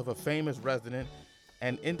boasts of a famous resident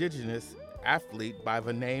and indigenous athlete by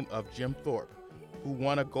the name of Jim Thorpe, who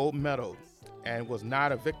won a gold medal and was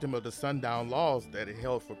not a victim of the sundown laws that it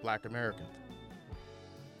held for black Americans.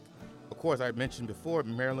 Of course, I mentioned before,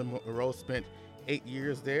 Marilyn Monroe spent 8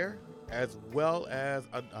 years there, as well as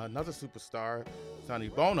another superstar, Sonny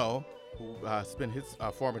Bono, who spent his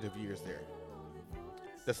formative years there.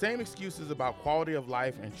 The same excuses about quality of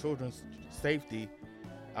life and children's safety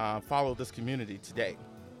follow this community today.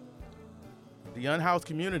 The unhoused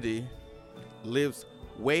community lives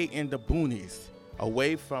way in the boonies,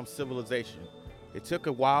 away from civilization. It took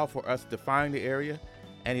a while for us to find the area,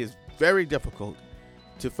 and it's very difficult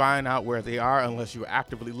to find out where they are unless you're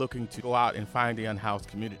actively looking to go out and find the unhoused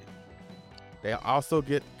community. They also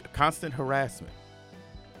get constant harassment.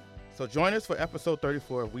 So join us for episode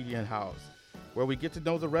 34 of We the Unhoused. where we get to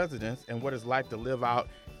know the residents and what it's like to live out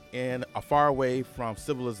in a far away from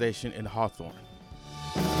civilization in Hawthorne.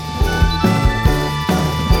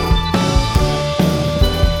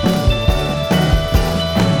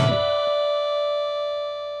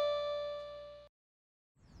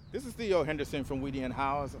 This is Theo Henderson from Weedy &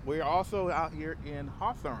 Howes. We're also out here in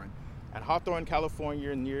Hawthorne, at Hawthorne,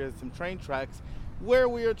 California, near some train tracks, where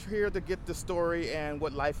we are here to get the story and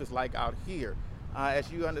what life is like out here.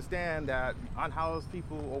 As you understand that unhoused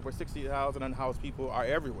people, over 60,000 unhoused people are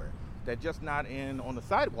everywhere. They're just not on the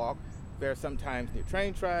sidewalk. They're sometimes near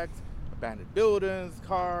train tracks, abandoned buildings,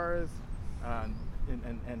 cars, and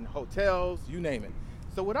hotels, you name it.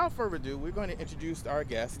 So without further ado, we're going to introduce our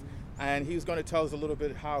guest, and he's going to tell us a little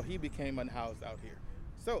bit how he became unhoused out here.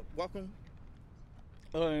 So, welcome.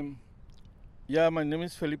 My name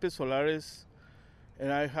is Felipe Solares,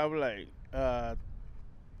 and I have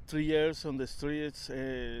 3 years on the streets.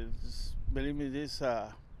 Believe me, this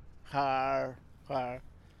hard. How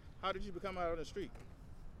did you become out on the street?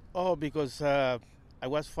 Oh, because I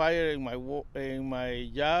was fired in my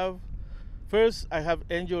job. First, I have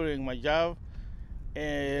injury in my job,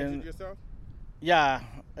 and Injured yourself? yeah,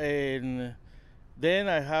 and then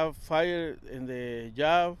I have fired in the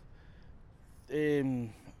job.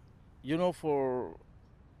 For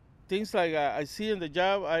things like I see in the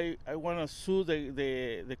job, I want to sue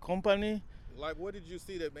the company. Like, what did you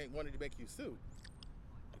see that wanted to make you sue?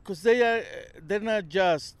 Because they're not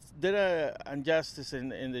just, there are injustice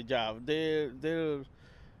in the job. They're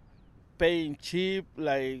paying cheap,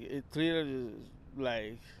 treated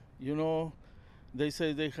they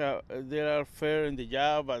say they are fair in the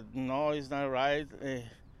job, but no, it's not right,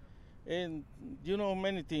 and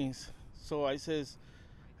many things. So I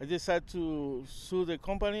decided to sue the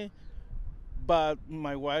company, but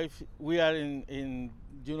my wife, we are in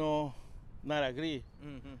not agree.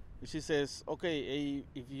 Mm-hmm. She says, okay,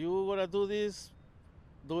 if you wanna do this,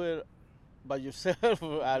 do it by yourself,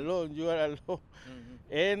 alone. You are alone. Mm-hmm.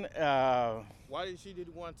 And why did she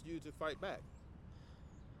didn't want you to fight back?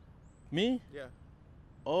 Me? Yeah.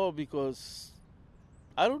 Oh, because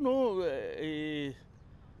I don't know.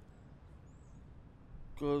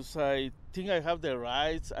 Because I think I have the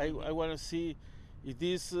rights. I want to see if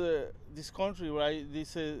this country, right?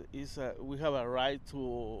 This is we have a right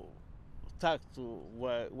to talk to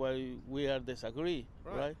why we are disagree,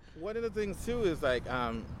 right? One of the things too is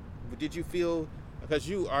did you feel, because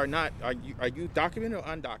you are not, are you documented or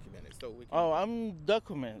undocumented? So we can, I'm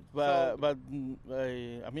documented, but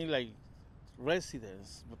I mean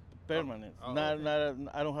residence, permanent. Okay.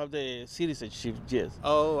 I don't have the citizenship yet.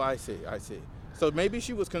 Oh, I see. So maybe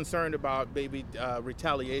she was concerned about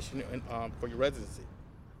retaliation for your residency.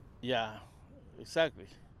 Yeah, exactly.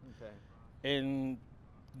 Okay. And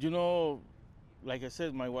like I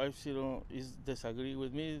said, my wife, she is disagree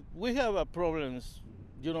with me. We have problems.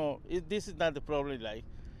 This is not the problem.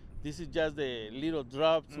 This is just the little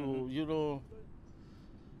drop to Mm-hmm.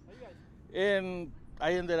 And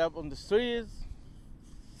I ended up on the streets.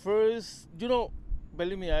 First,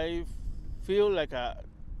 believe me, I feel like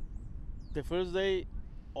the first day,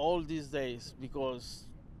 all these days, because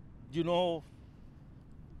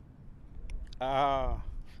I'm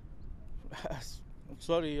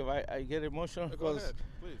sorry if I get emotional, Go because ahead,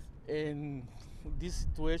 please. in this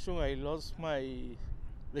situation I lost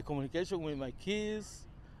the communication with my kids.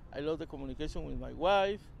 I lost the communication with my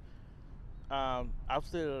wife.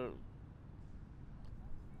 After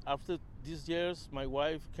these years, my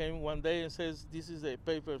wife came one day and says, "This is the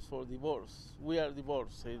papers for divorce. We are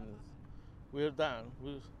divorced and we're done."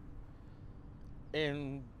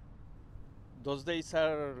 And those days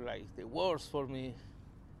are like the worst for me.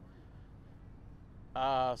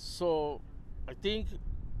 So I think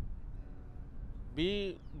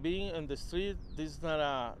being on the street, this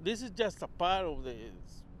is just a part of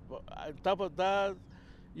this. On top of that,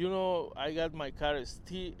 I got my car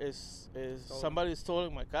somebody stole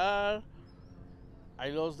my car. I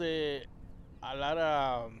lost a lot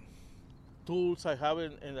of tools I have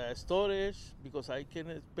in the storage, because I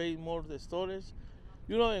cannot pay more the storage.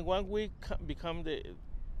 In 1 week become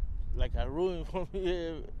like a ruin for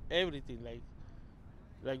me. Everything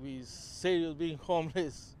like we serious being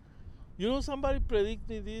homeless. Somebody predict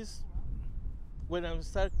me this when I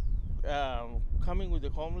start coming with the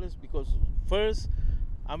homeless, because first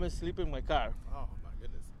I'm asleep in my car. Oh my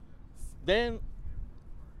goodness. Then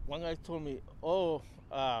one guy told me,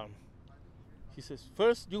 he says,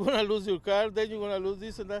 first you're gonna lose your car, then you're gonna lose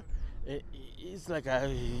this and that. It's like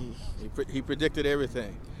He predicted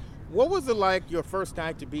everything. What was it like your first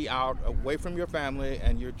night to be out away from your family,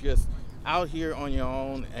 and you're just out here on your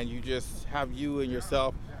own, and you just have you and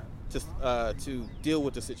yourself to deal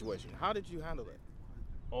with the situation? How did you handle it?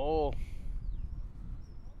 Oh,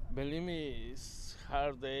 believe me, it's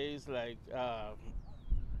hard days. Like I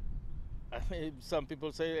mean, some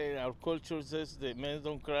people say in our culture says the men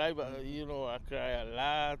don't cry, but you know I cry a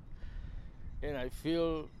lot, and I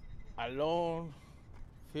feel alone,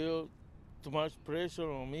 feel too much pressure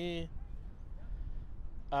on me.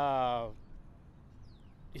 Uh,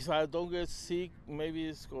 if I don't get sick, maybe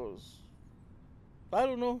it's because I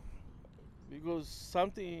don't know, because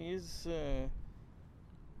something is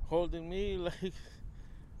holding me. Like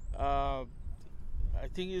uh, I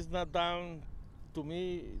think it's not down to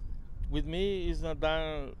me. With me, it's not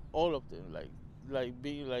down all of them. Like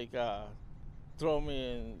being like throw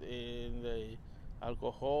me in the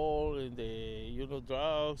alcohol, in the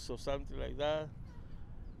drugs or something like that,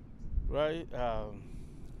 right?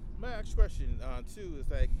 My next question too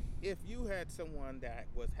is like, if you had someone that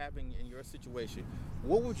was having in your situation,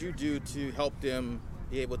 what would you do to help them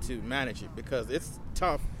be able to manage it? Because it's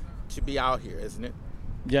tough to be out here, isn't it?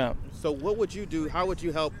 Yeah. So what would you do? How would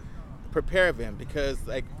you help prepare them? Because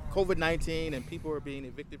like COVID-19 and people are being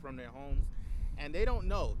evicted from their homes and they don't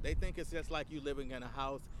know. They think it's just like you living in a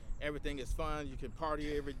house. Everything is fun. You can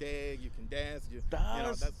party every day. You can dance.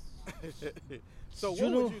 That's so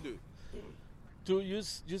what would you do? You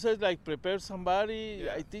said like prepare somebody.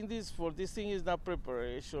 Yeah. I think this thing is not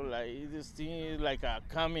preparation. Like this thing is like a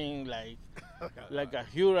coming like a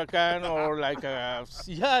hurricane or like a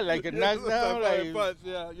like a knockdown. Like punch.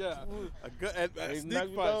 Yeah. A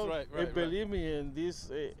sneak punch. Right. And believe me, in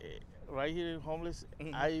this right here in homeless,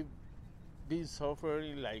 I've been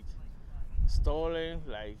suffering like stolen,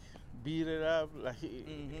 like beat it up, like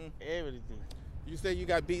everything. You say you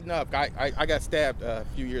got beaten up. I got stabbed a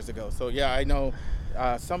few years ago. So yeah, I know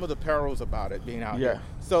some of the perils about it being out here.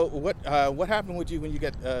 So what happened with you when you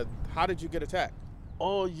get? How did you get attacked?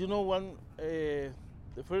 Oh, the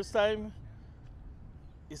first time,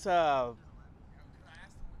 it's a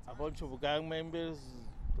bunch of gang members.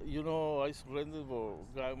 I surrendered for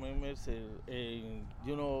gang members, and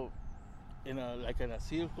in a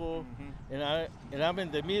circle, and I'm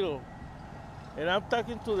in the middle, and I'm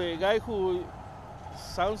talking to the guy who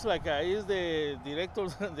sounds like he's the director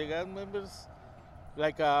of the gang members,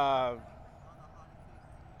 I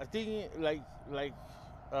think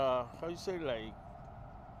how you say, like,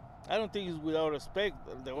 I don't think it's without respect.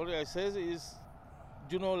 The only I says is,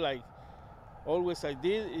 like always I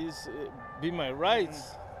did is be my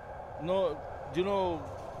rights, no,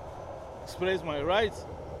 express my rights.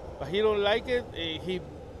 But he don't like it. He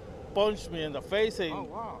punched me in the face and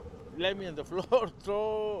let me on the floor,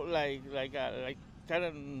 throw like kind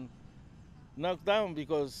of knocked down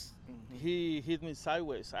because he hit me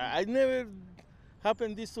sideways. I never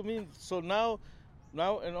happened this to me. So now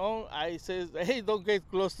and on, I says, hey, don't get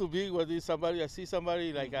close to me when there's somebody. I see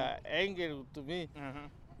somebody like anger to me.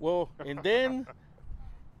 Well, and then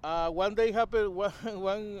one day happened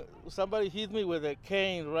when somebody hit me with a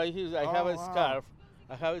cane right here. I have a scarf.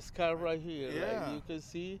 I have a scarf right here. Yeah. Like you can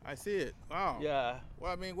see. I see it. Wow. Yeah.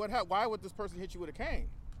 Well, I mean, why would this person hit you with a cane?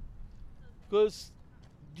 Because,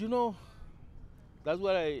 that's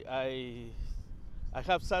what I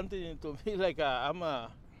have something into me. Like I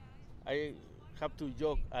have to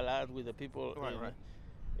joke a lot with the people. Right.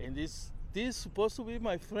 And this supposed to be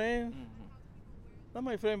my friend. Not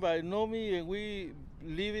my friend, but know me, and we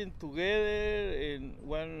living together in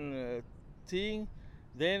one thing.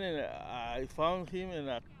 Then I found him in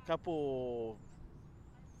a couple,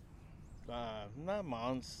 not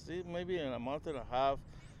months, maybe in a month and a half.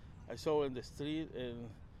 I saw him in the street, and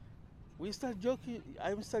we start joking.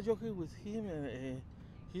 I start joking with him, and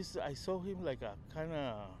I saw him like a kind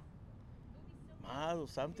of mad or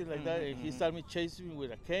something like that. And he started me chasing me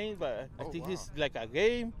with a cane, but I think it's like a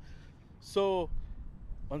game. So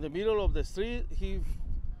on the middle of the street, he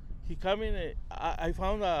come in. I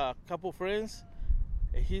found a couple friends.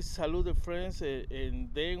 He saluted friends, and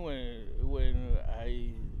then when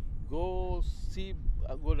I go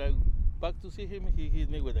back to see him, he hit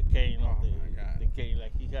me with a cane on the cane,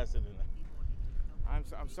 like he has it.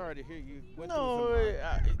 I'm sorry to hear you went through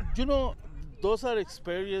some. Those are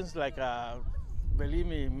experiences. Like believe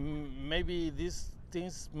me, maybe these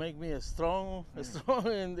things make me strong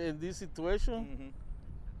in this situation.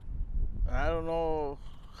 I don't know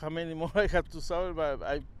how many more I have to suffer, but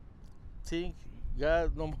I think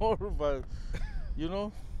God no more. But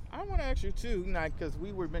I want to ask you too, because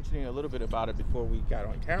we were mentioning a little bit about it before we got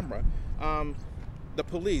on camera. The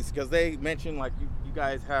police, because they mentioned, like you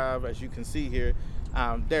guys have, as you can see here,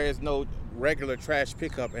 there is no regular trash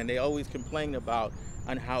pickup, and they always complain about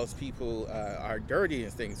unhoused people are dirty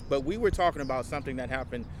and things. But we were talking about something that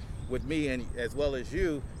happened with me and as well as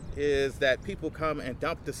you is that people come and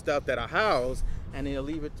dump the stuff that are housed and they'll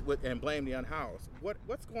leave it with and blame the unhoused.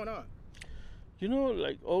 What's going on? You know,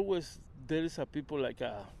 like always, there is a people like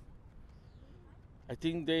I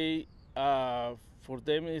think they for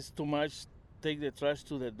them it's too much take the trash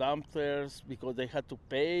to the dumpsters because they had to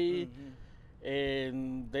pay,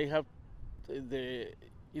 and they have the.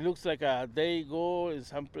 It looks like they go in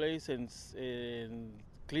some place and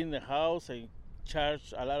clean the house and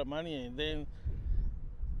charge a lot of money, and then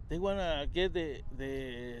they wanna get the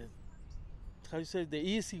how you say the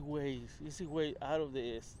easy way out of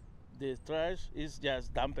the trash is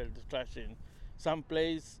just dump the trash in some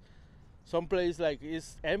place like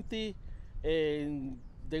it's empty, and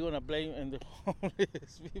they're gonna blame and the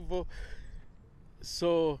homeless people.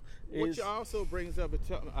 So which also brings up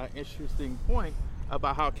an interesting point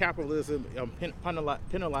about how capitalism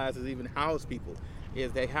penalizes even housed people.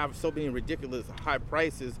 Is they have so many ridiculous high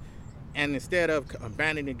prices, and instead of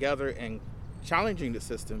banding together and challenging the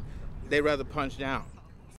system, they rather punch down.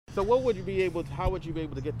 So how would you be able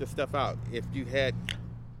to get this stuff out if you had?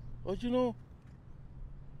 Well,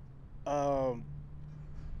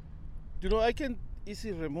 I can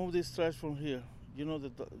easily remove this trash from here.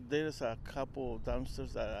 There's a couple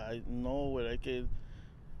dumpsters that I know where I can.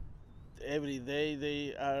 Every day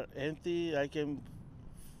they are empty. I can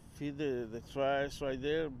feed the trash right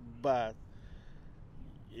there, but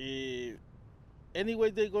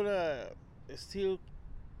anyway, they're gonna still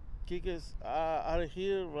kick us out of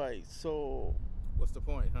here, right? So, what's the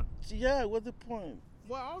point, huh? Yeah, what's the point?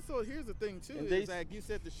 Well, also here's the thing too. Is like you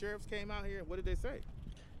said, the sheriffs came out here. What did they say?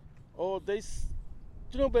 Oh,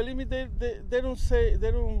 believe me, they don't say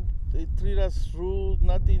they treat us rude.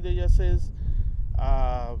 Nothing. They just says,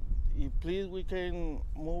 if please we can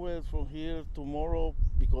move it from here tomorrow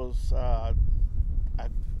because a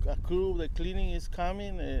crew of the cleaning is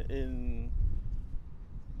coming and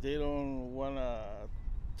they don't wanna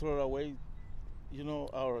throw away,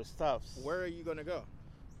 our stuff. Where are you gonna go?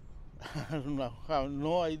 I don't know. I have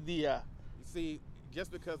no idea. You see, just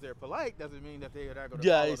because they're polite doesn't mean that they are not going to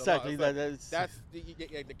follow exactly. The law. That's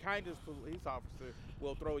the kindest police officer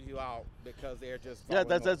will throw you out because they're just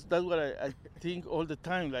that's what I think all the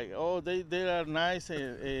time. Like, they are nice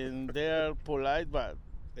and they are polite, but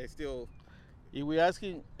they still. If we ask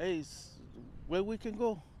him, hey, where we can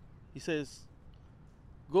go, he says,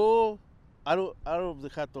 go out of the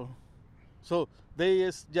Hathor. So they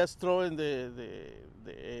just throwing the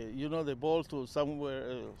ball to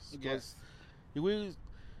somewhere else. Yes. If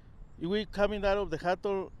we coming out of the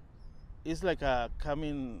Hathor, it's like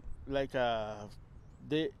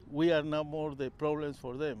we are not more the problems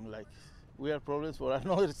for them. Like we are problems for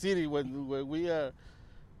another city when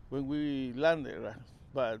we land there. Right?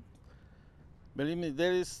 But believe me,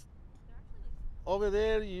 there is over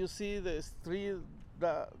there. You see the street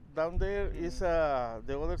down there is the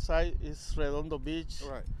other side is Redondo Beach.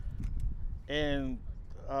 Right. And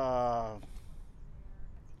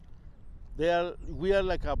we are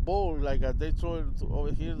like a ball, like they throw it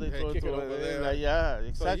over here, they throw it over there. Like, yeah,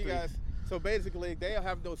 exactly. So basically, they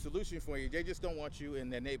have no solution for you. They just don't want you in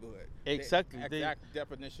their neighborhood. Exactly. Exact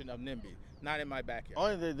definition of NIMBY. Not in my backyard. Oh,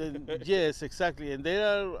 yes, exactly. And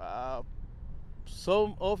there are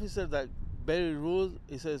some officers that very rude.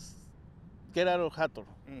 He says, "Get out of Hathor.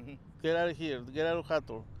 Get out of here. Get out of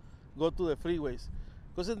Hathor. Go to the freeways."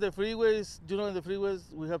 Because in the freeways,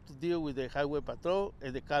 we have to deal with the highway patrol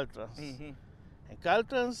and the Caltrans. And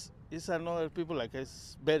Caltrans is another people like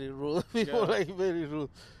it's very rude. People like very rude.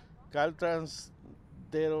 Caltrans,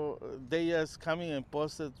 they just coming and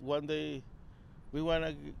posted one day, we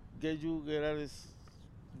wanna get you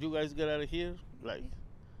guys get out of here. Like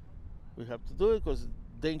we have to do it because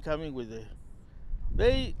they coming with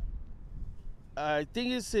I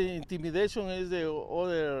think it's intimidation is the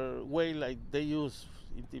other way like they use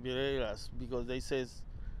intimidate us because they says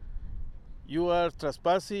you are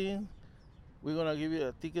trespassing, we're gonna give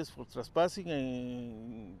you tickets for trespassing,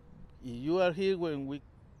 and if you are here when we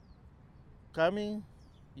coming,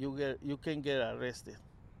 you can get arrested.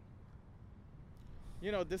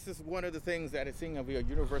 This is one of the things that is seeing of a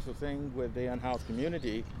universal thing with the unhoused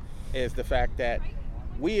community is the fact that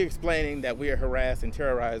we explaining that we are harassed and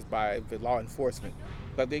terrorized by the law enforcement.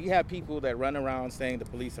 But then you have people that run around saying the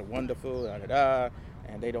police are wonderful,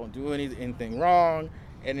 and they don't do anything wrong.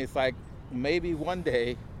 And it's like maybe one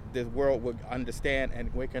day this world will understand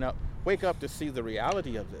and wake up to see the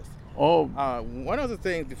reality of this. One other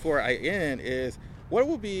thing before I end is, what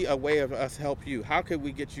would be a way of us help you? How could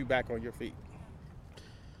we get you back on your feet?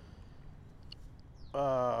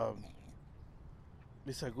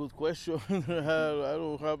 It's a good question. I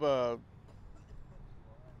don't have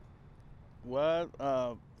What?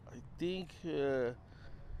 I think.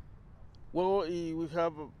 Well, we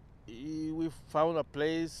found a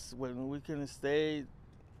place when we can stay,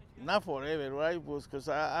 not forever, right? Because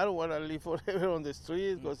I don't want to live forever on the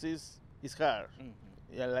street because it's hard. Mm-hmm.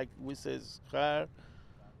 Yeah, like we said, it's hard,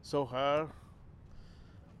 so hard.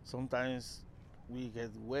 Sometimes we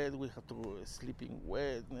get wet. We have to sleep in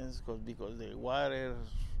wetness because the water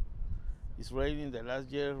is raining. The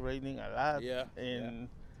last year raining a lot, Yeah, and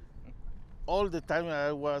all the time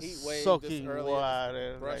I was Heat wave soaking this early,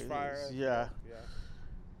 water. brush like fire. this. Yeah.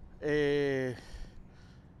 Yeah.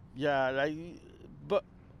 Yeah, like, but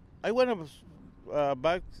I want to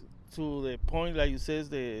back to the point, like you says,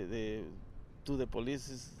 the to the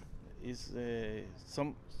police is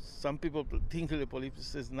some people think the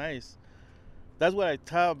police is nice. That's what I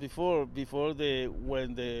thought before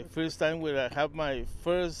when the first time when I have my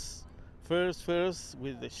first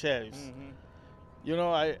with the sheriffs. Mm-hmm. You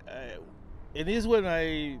know, I it is when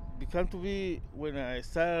I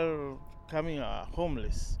start coming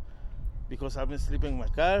homeless because I've been sleeping in my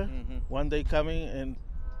car. Mm-hmm. One day coming and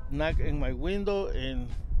knock in my window and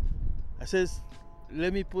I says,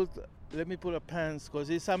 let me put a pants because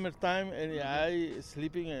it's summertime and I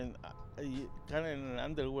sleeping and kind of in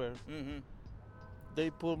underwear. Mm-hmm. They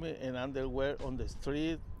put me in underwear on the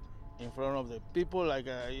street in front of the people like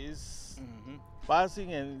is Mm-hmm.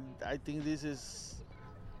 passing, and I think this is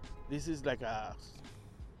like a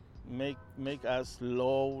make us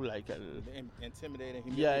low, like a Intimidating.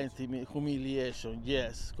 yeah, humiliation.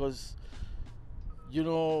 Yes, because you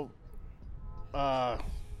know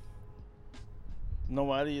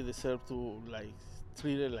nobody deserves to like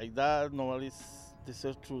treat it like that. Nobody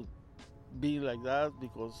deserves to be like that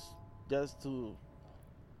just to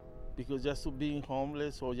being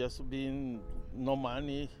homeless or just to being no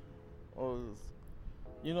money or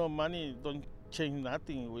money don't change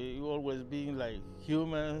nothing. We always being like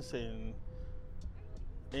humans and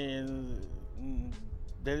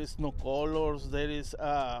there is no colors. There is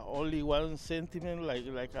only one sentiment,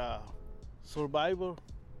 like a survivor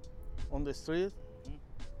on the street. Mhm.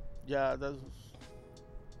 Yeah,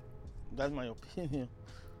 that's my opinion.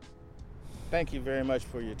 Thank you very much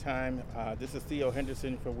for your time. This is Theo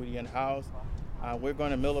Henderson from Whittier House. We're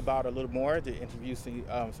going to mill about a little more to interview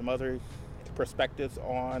some other perspectives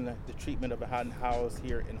on the treatment of a house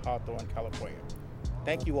here in Hawthorne, California.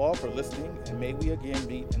 Thank you all for listening, and may we again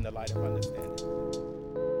meet in the light of understanding.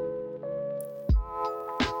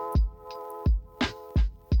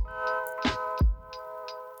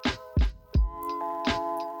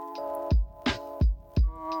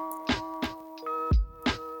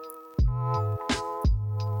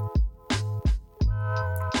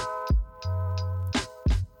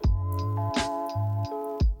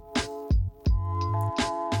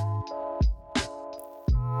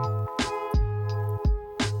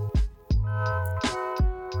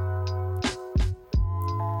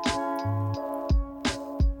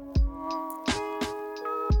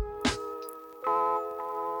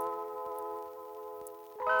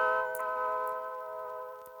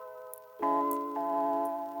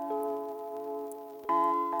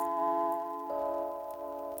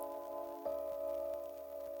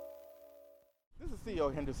 Theo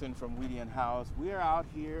Henderson from Whittier House. We are out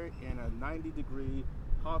here in a 90-degree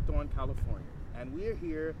Hawthorne, California, and we are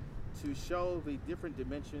here to show the different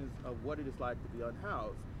dimensions of what it is like to be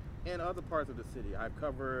unhoused in other parts of the city. I've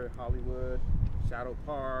covered Hollywood, Shadow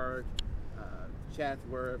Park,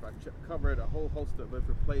 Chatsworth. I've covered a whole host of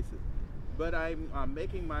different places, but I'm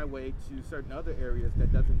making my way to certain other areas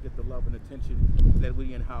that doesn't get the love and attention that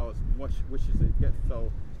Whittier House wishes it gets.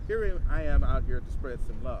 So here I am out here to spread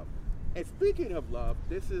some love. And speaking of love,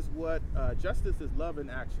 this is what justice is love in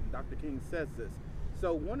action. Dr. King says this.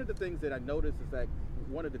 So one of the things that I noticed is that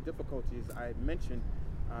one of the difficulties I mentioned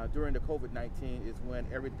during the COVID-19 is when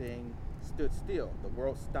everything stood still. The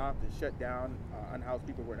world stopped and shut down. Unhoused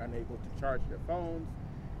people were unable to charge their phones,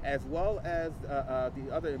 as well as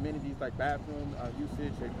the other amenities like bathroom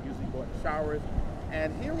usage and usually going to showers.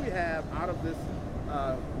 And here we have, out of this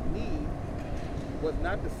need, was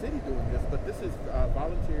not the city doing this, but this is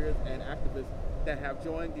volunteers and activists that have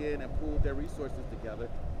joined in and pooled their resources together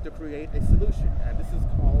to create a solution. And this is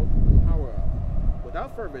called Power Up.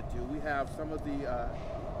 Without further ado, we have some of the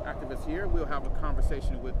activists here. We'll have a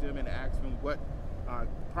conversation with them and ask them what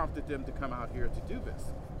prompted them to come out here to do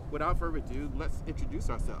this. Without further ado, let's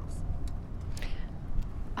introduce ourselves.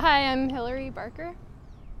 Hi, I'm Hillary Barker.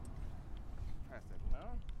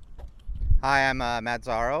 Hi, I'm Matt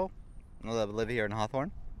Zaro. I live here in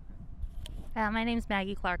Hawthorne. My name's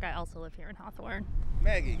Maggie Clark. I also live here in Hawthorne.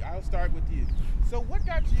 Maggie, I'll start with you. So what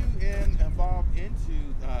got you involved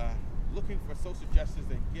into looking for social justice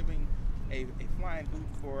and giving a flying boot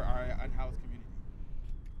for our unhoused community?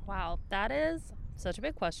 Wow, that is such a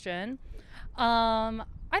big question.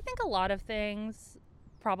 I think a lot of things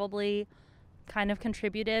probably kind of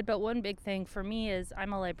contributed, but one big thing for me is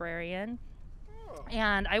I'm a librarian.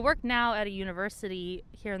 And I work now at a university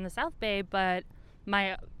here in the South Bay, but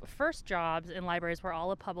my first jobs in libraries were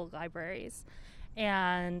all at public libraries.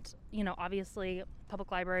 And, obviously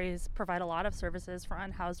public libraries provide a lot of services for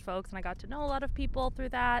unhoused folks, and I got to know a lot of people through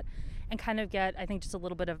that and kind of get, I think, just a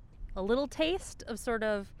little taste of sort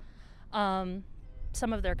of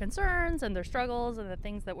some of their concerns and their struggles and the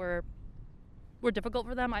things that were difficult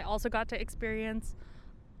for them. I also got to experience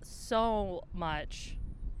so much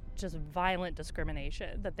just violent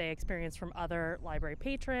discrimination that they experience from other library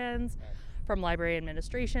patrons, from library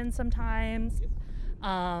administration sometimes,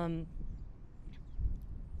 and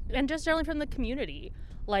just generally from the community.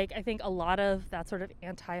 Like, I think a lot of that sort of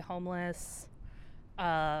anti-homeless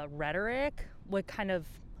rhetoric would kind of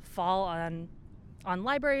fall on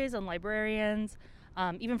libraries and librarians,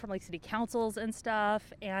 even from like city councils and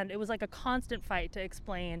stuff. And it was like a constant fight to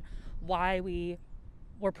explain why we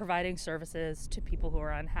were providing services to people who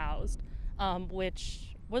are unhoused,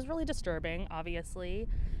 which was really disturbing, obviously.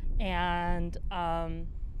 And I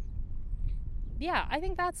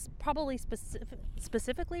think that's probably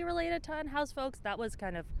specifically related to unhoused folks. That was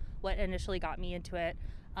kind of what initially got me into it.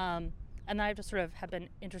 And then I just sort of have been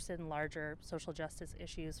interested in larger social justice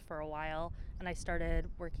issues for a while. And I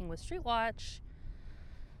started working with Streetwatch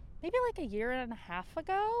maybe like a year and a half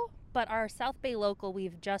ago. But our South Bay local,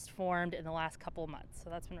 we've just formed in the last couple of months. So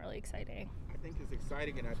that's been really exciting. I think it's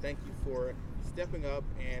exciting, and I thank you for stepping up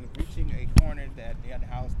and reaching a corner that the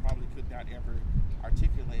unhoused probably could not ever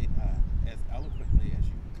articulate as eloquently as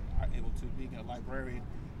you are able to. Being a librarian,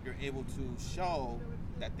 you're able to show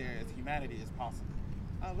that there is humanity is possible.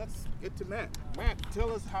 Let's get to Matt. Matt,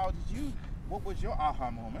 tell us what was your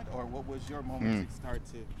aha moment, or what was your moment to start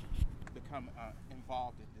to become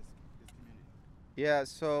involved in this community? Yeah,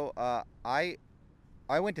 so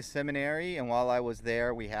I went to seminary, and while I was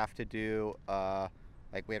there, we have to do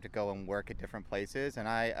we have to go and work at different places, and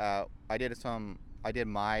I did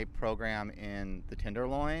my program in the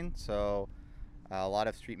Tenderloin, so a lot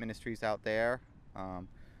of street ministries out there,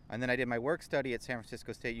 and then I did my work study at San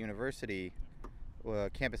Francisco State University,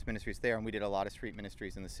 campus ministries there, and we did a lot of street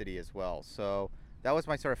ministries in the city as well. So that was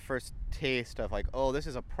my sort of first taste of like, oh, this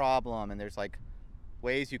is a problem, and there's like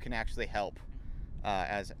ways you can actually help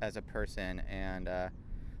as a person. And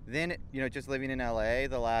then just living in LA,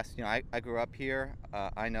 I grew up here.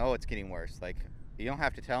 I know it's getting worse. Like, you don't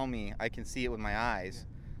have to tell me, I can see it with my eyes.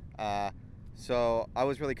 So I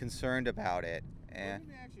was really concerned about it. And let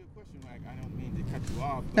me ask you a question, Mike. I don't mean to cut you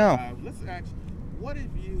off, but no. Let's ask, what if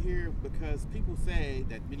you hear, because people say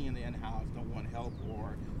that many in the unhoused don't want help,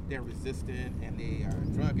 or they're resistant, and they are a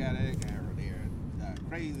drug addict, or they're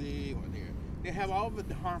crazy, or they have all of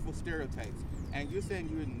the harmful stereotypes, and you're saying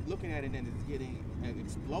you're looking at it and it's getting and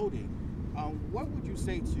exploding. What would you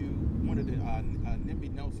say to one of the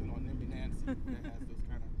NIMBY Nelson or NIMBY Nancy that has those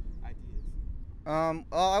kind of ideas?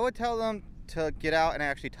 Well, I would tell them to get out and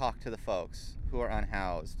actually talk to the folks who are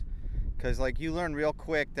unhoused, because like you learn real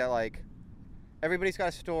quick that like everybody's got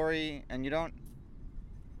a story, and you don't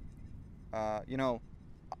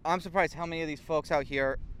I'm surprised how many of these folks out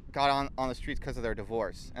here got on the streets because of their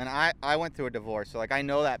divorce. And I went through a divorce, so like I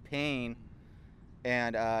know that pain,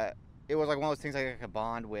 and it was like one of those things I could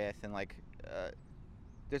bond with. And like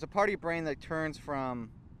there's a part of your brain that turns from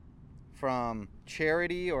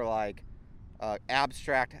charity or like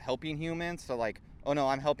abstract helping humans, so like, oh no,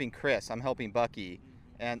 I'm helping Chris, I'm helping Bucky,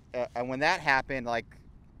 and when that happened, like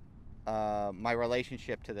my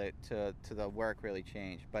relationship to the work really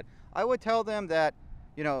changed. But I would tell them that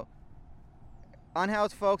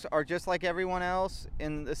unhoused folks are just like everyone else,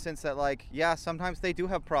 in the sense that like, yeah, sometimes they do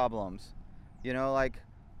have problems. Like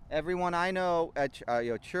everyone I know at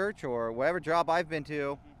church or whatever job I've been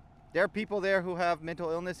to, there are people there who have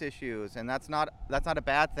mental illness issues, and that's not a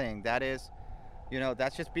bad thing. That is,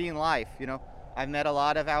 that's just being life. I've met a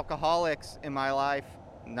lot of alcoholics in my life,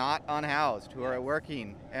 not unhoused, who are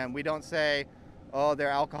working, and we don't say, oh, their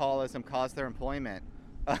alcoholism caused their employment.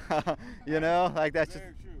 Like that's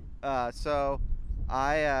just so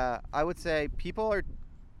I would say people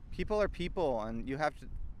are people, and you have to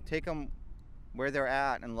take them where they're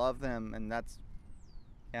at and love them. And that's,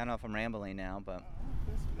 I don't know if I'm rambling now, but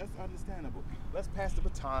that's understandable. Let's pass the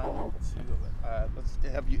baton to let's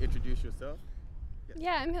have you introduce yourself.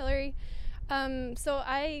 Yeah, I'm Hillary. So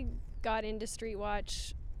I got into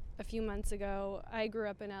Streetwatch a few months ago. I grew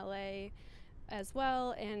up in LA as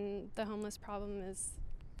well, and the homeless problem is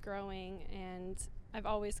growing, and I've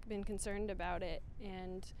always been concerned about it.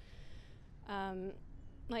 And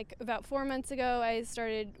like about 4 months ago, I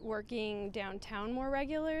started working downtown more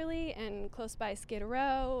regularly and close by Skid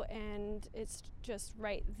Row, and it's just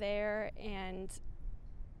right there. And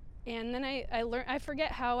then I learned, I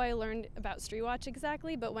forget how I learned about Streetwatch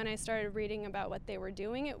exactly, but when I started reading about what they were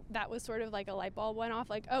doing, that was sort of like a light bulb went off,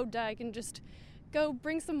 like, oh, duh, I can just go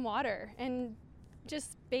bring some water and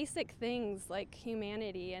just basic things like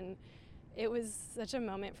humanity. And it was such a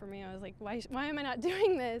moment for me. I was like, why am I not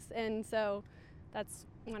doing this? And so that's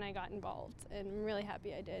when I got involved, and I'm really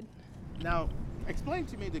happy I did. Now, explain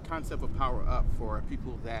to me the concept of Power Up for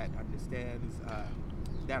people that understands,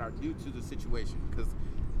 that are new to the situation, because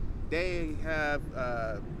they have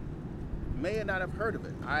may not have heard of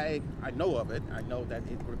it. I know of it. I know that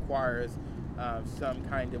it requires some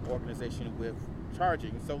kind of organization with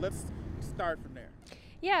charging. So let's start from there.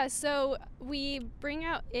 Yeah, so we bring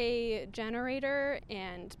out a generator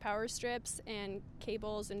and power strips and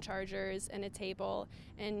cables and chargers and a table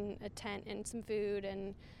and a tent and some food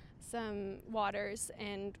and some waters,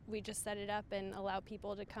 and we just set it up and allow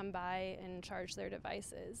people to come by and charge their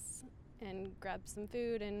devices and grab some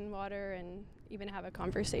food and water and even have a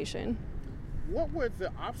conversation. What were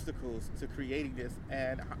the obstacles to creating this,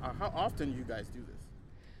 and how often you guys do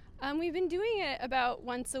this? We've been doing it about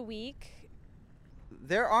once a week.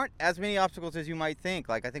 There aren't as many obstacles as you might think.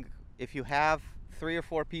 Like, I think if you have 3 or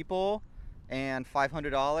 4 people and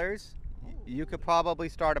 $500, you could probably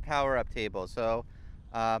start a Power Up table. So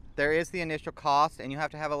there is the initial cost, and you have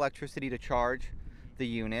to have electricity to charge the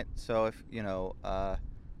unit. So if you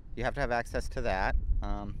have to have access to that.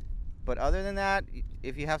 But other than that,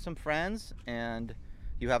 if you have some friends and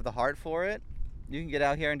you have the heart for it, you can get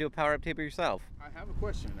out here and do a Power Up table yourself. I have a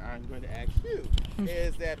question I'm going to ask you.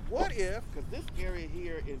 Is that what if, because this area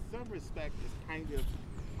here in some respect is kind of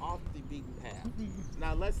off the beaten path.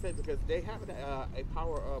 Now let's say, because they have a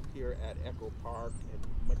Power Up here at Echo Park and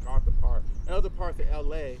MacArthur Park and other parts of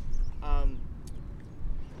LA.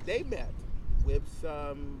 They met with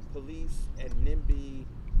some police and NIMBY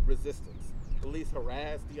resistance. Police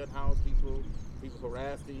harassed the unhoused people. People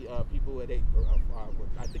harassed the people, and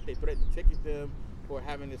I think they threatened to ticket them for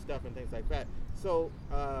having this stuff and things like that. So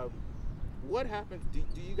what happens? Do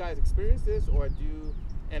you guys experience this,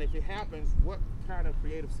 and if it happens, what kind of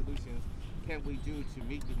creative solutions can we do to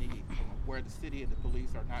meet the need where the city and the police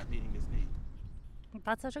are not meeting this need?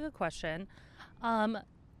 That's such a good question.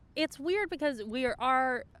 It's weird because we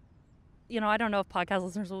are, I don't know if podcast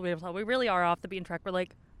listeners will be able to tell, we really are off the beaten track. We're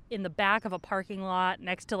like in the back of a parking lot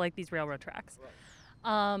next to like these railroad tracks,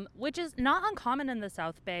 right. Which is not uncommon in the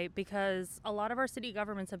South Bay because a lot of our city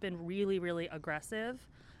governments have been really, really aggressive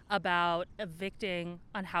about evicting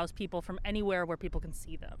unhoused people from anywhere where people can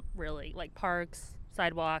see them, really, like parks,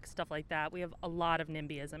 sidewalks, stuff like that. We have a lot of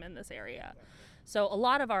NIMBYism in this area. So a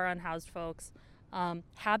lot of our unhoused folks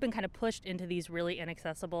have been kind of pushed into these really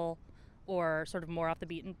inaccessible or sort of more off the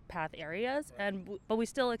beaten path areas, but we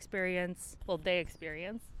still experience, they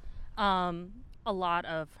experience a lot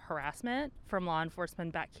of harassment from law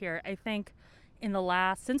enforcement back here. I think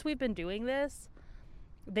since we've been doing this,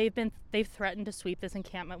 they've threatened to sweep this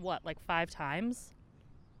encampment 5 times.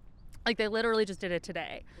 Like they literally just did it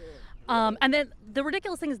today. And then the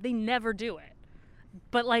ridiculous thing is they never do it.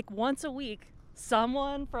 But like once a week,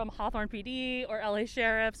 someone from Hawthorne PD or LA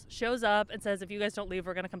Sheriffs shows up and says, if you guys don't leave,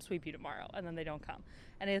 we're going to come sweep you tomorrow. And then they don't come.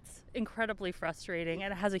 And it's incredibly frustrating,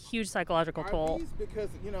 and it has a huge psychological toll. These because,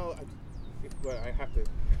 I have to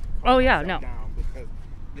down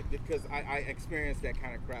because I experienced that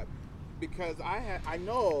kind of crap. Because I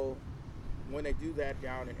know when they do that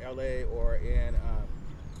down in LA or in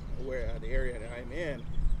where the area that I'm in,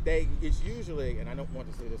 it's usually, and I don't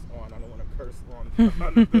want to say this I don't want to curse on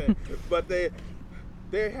the thing, but they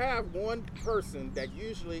have one person that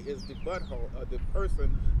usually is the butthole, the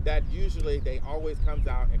person that usually they always comes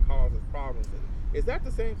out and causes problems. Is that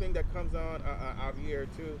the same thing that comes on out here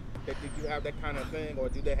too? Did you have that kind of thing, or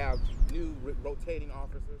do they have new rotating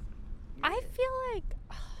officers? I feel like,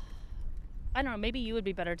 I don't know, maybe you would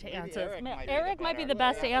be better to answer. Eric might be the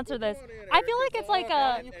best to answer this. I feel like it's like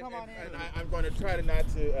a... I'm going to try not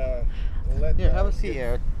to let have a seat,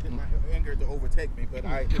 Eric. My anger to overtake me, but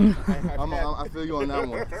I feel you on that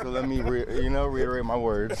one. So let me reiterate my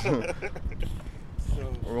words.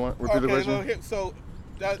 So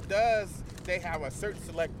does they have a certain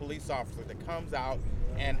select police officer that comes out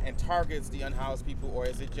and targets the unhoused people, or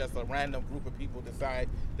is it just a random group of people decide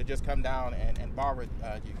to just come down and bother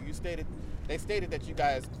you? They stated that you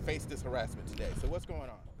guys faced this harassment today. So what's going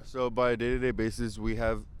on? So by a day-to-day basis, we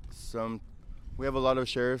have some we have a lot of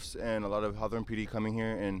sheriffs and a lot of Hawthorne PD coming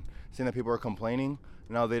here and saying that people are complaining.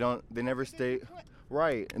 Now they never state.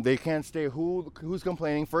 Right, they can't state who's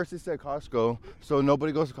complaining. First they said Costco, so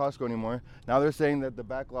nobody goes to Costco anymore. Now they're saying that the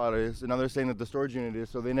back lot is, and now they're saying that the storage unit is.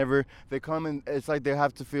 So they come and it's like they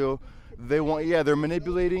have to feel they're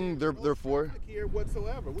manipulating their for. Here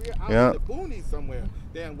whatsoever. We're out Yeah. in the boonies somewhere,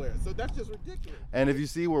 damn where. So that's just ridiculous. And if you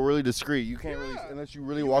see, we're really discreet. You can't really, unless you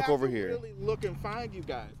really walk over here. Really look and find you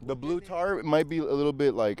guys. The blue tar might be a little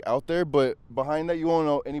bit like out there, but behind that you won't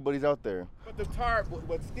know anybody's out there. But the tar,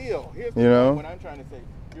 but still, here's You know? what I'm trying to say.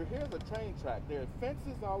 Here's a train track. There are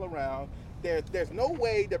fences all around. There's no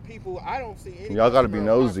way that people. I don't see any. Y'all gotta be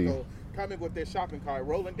customer of nosy. Costco coming with their shopping cart,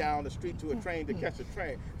 rolling down the street to a train to catch a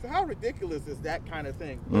train. So how ridiculous is that kind of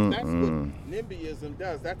thing? But that's what NIMBYism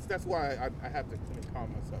does. That's why I have to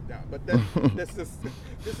calm myself down. But this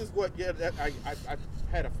is what. Yeah, I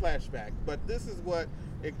had a flashback. But this is what.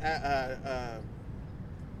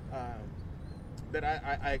 That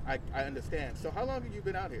I understand. So how long have you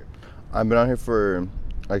been out here? I've been out here for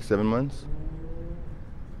like 7 months.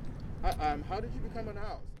 How did you become an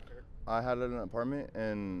house? I had an apartment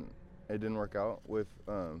and it didn't work out with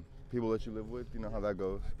people that you live with. You know how that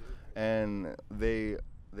goes. And they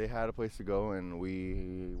had a place to go and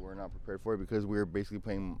we were not prepared for it because we were basically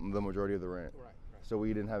paying the majority of the rent. Right. So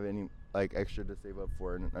we didn't have any like extra to save up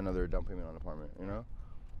for another down payment on an apartment. You know.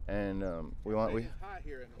 And it's high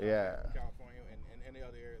here in California and any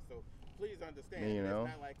other areas. So please understand. You know.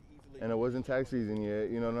 It's not like easily. And it wasn't tax season yet.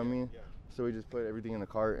 You know what I mean? Yeah. So we just put everything in the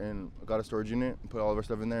cart and got a storage unit and put all of our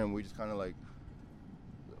stuff in there and we just kind of like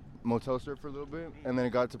motel surfed for a little bit. And then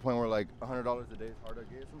it got to the point where like $100 a day is hard to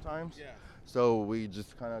get sometimes. Yeah. So we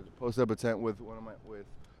just kind of posted up a tent with the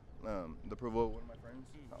approval of one of my friends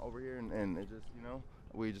over here and it just, you know,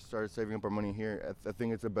 we just started saving up our money here. I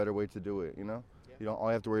think it's a better way to do it, you know? Yeah. You don't, all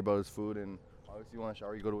you have to worry about is food and obviously you want to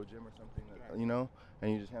shower, you go to a gym or something, you know?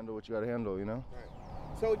 And you just handle what you got to handle, you know? Right.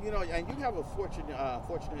 So, you know, and you have a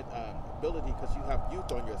fortunate ability because you have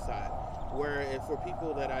youth on your side, where for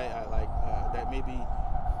people that I like, that maybe,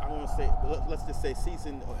 I want to say, let's just say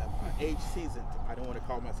seasoned, age seasoned, I don't want to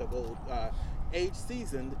call myself old, age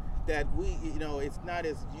seasoned, that we, you know, it's not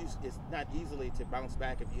easily to bounce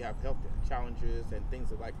back if you have health challenges and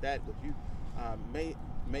things like that, which you may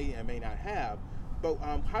and may not have. But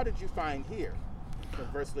how did you find here?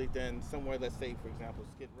 Conversely, than somewhere, let's say, for example,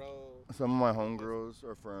 Skid Row. Some of my homegirls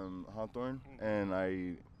are from Hawthorne, and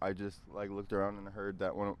I just like looked around and heard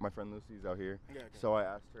that one of my friend Lucy's out here. Yeah, okay. So I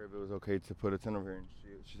asked her if it was okay to put a tent over here, and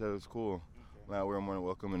she said it was cool. Okay. We were more than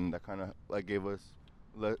welcome, and that kind of like gave us,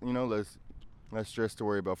 less stress to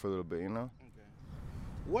worry about for a little bit, you know. Okay.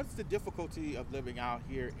 What's the difficulty of living out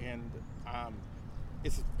here? And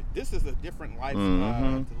this is a different life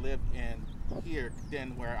to live in here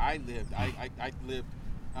than where I lived. I lived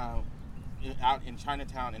out in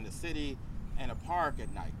Chinatown in the city and a park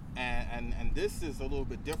at night, and this is a little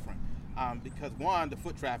bit different because one, the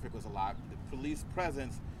foot traffic was a lot, the police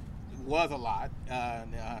presence was a lot. I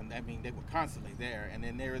mean, they were constantly there, and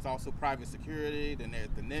then there is also private security. Then there's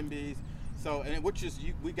the NIMBYs. So, and which is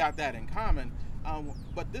we got that in common.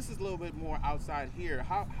 But this is a little bit more outside here.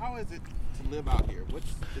 How is it to live out here?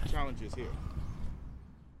 What's the challenges here?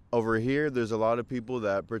 Over here, there's a lot of people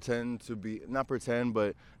that pretend to be, not pretend,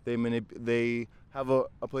 but they have a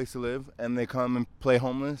place to live and they come and play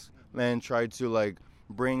homeless and try to like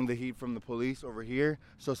bring the heat from the police over here.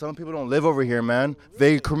 So some people don't live over here, man.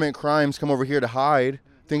 They commit crimes, come over here to hide,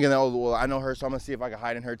 thinking that, oh, well, I know her, so I'm gonna see if I can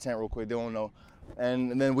hide in her tent real quick. They don't know.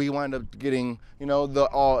 And then we wind up getting, you know,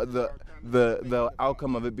 the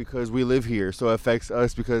outcome of it because we live here. So it affects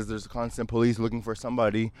us because there's constant police looking for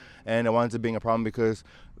somebody, and it winds up being a problem because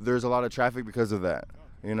there's a lot of traffic because of that,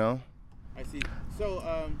 you know? I see.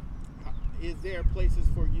 So is there places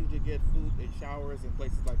for you to get food and showers and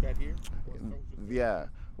places like that here? Yeah.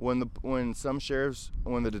 When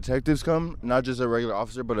the detectives come, not just a regular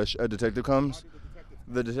officer, but a detective comes,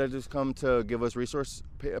 the detectives come to give us resource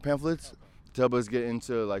pamphlets to help us get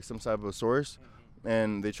into like some type of source,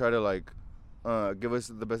 and they try to like give us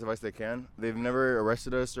the best advice they can. They've never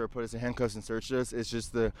arrested us or put us in handcuffs and searched us. It's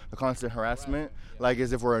just the constant harassment, like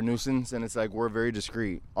as if we're a nuisance, and it's like we're very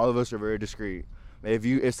discreet. All of us are very discreet.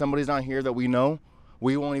 If somebody's not here that we know,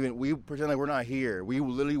 we pretend like we're not here. We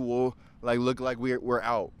literally will like look like we're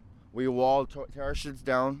out. We will all tear our shits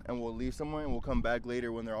down and we'll leave somewhere and we'll come back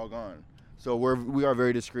later when they're all gone. So we are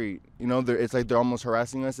very discreet. You know, it's like they're almost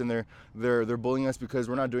harassing us and they're bullying us because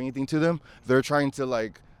we're not doing anything to them. They're trying to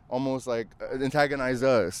like almost like antagonize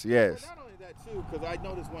us. Yes. Well, not only that too, because I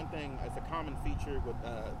noticed one thing as a common feature with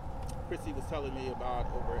Chrissy was telling me about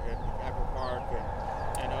over at Apple Park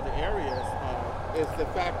and other areas. is the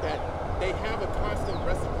fact that they have a constant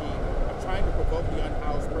recipe of trying to provoke the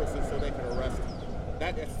unhoused person so they can arrest them.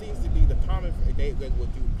 That seems to be the common. They will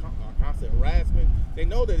do constant harassment. They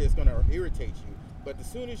know that it's going to irritate you, but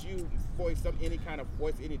as soon as you voice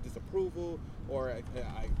any disapproval or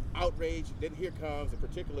outrage, then here comes, and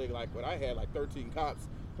particularly like what I had, like 13 cops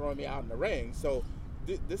throwing me out in the rain. So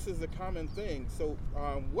this is a common thing. So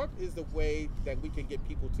what is the way that we can get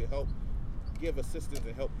people to help give assistance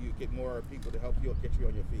and help you get more people to help you get you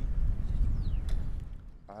on your feet?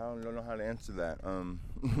 I don't know how to answer that.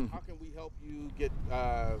 How can we help you get?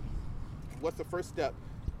 What's the first step,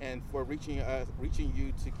 and for reaching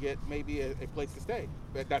you to get maybe a place to stay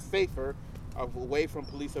that's safer, away from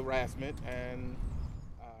police harassment and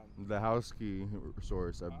the house key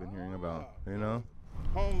source I've been hearing about. You know,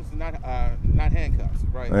 homes not handcuffs,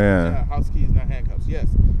 right? Yeah. House keys, not handcuffs. Yes,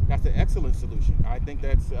 that's an excellent solution. I think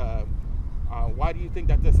that's. Why do you think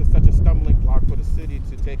that this is such a stumbling block for the city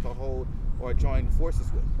to take a hold or join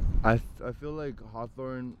forces with? I feel like the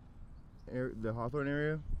Hawthorne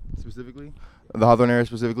area specifically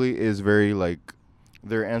is very like,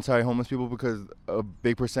 they're anti-homeless people because a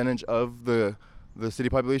big percentage of the city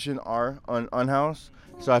population are unhoused.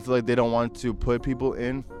 So I feel like they don't want to put people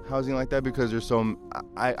in housing like that because there's so.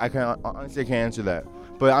 I can't honestly, I can't answer that.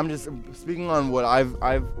 But I'm just speaking on what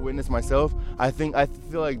I've witnessed myself. I feel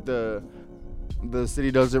like the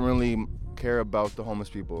city doesn't really care about the homeless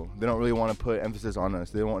people. They don't really want to put emphasis on us.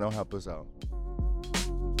 They won't help us out.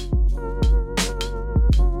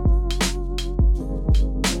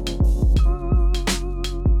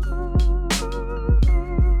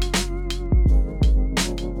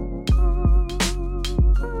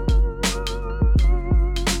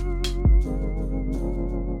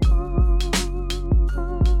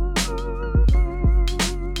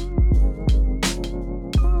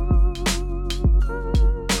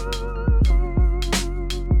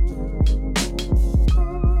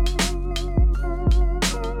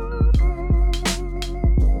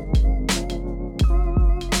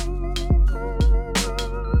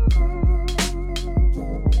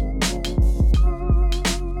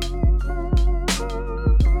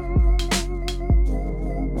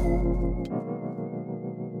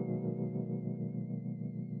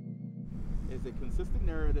 Is a consistent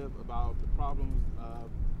narrative about the problems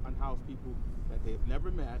of unhoused people that they've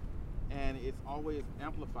never met, and it's always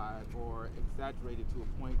amplified or exaggerated to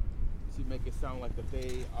a point to make it sound like that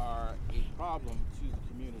they are a problem to the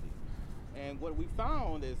community. And what we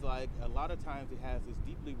found is, like, a lot of times it has this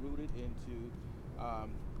deeply rooted into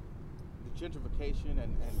the gentrification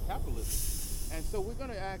and capitalism. And so we're going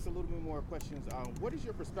to ask a little bit more questions. What is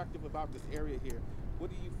your perspective about this area here? What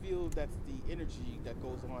do you feel that's the energy that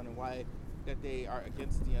goes on, and why that they are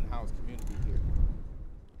against the unhoused community here?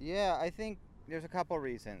 Yeah, I think there's a couple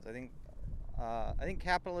reasons. I think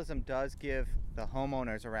capitalism does give the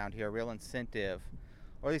homeowners around here a real incentive,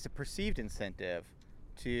 or at least a perceived incentive,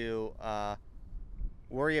 to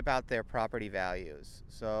worry about their property values.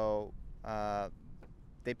 So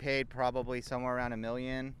they paid probably somewhere around $1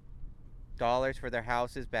 million for their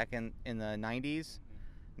houses back in the 90s.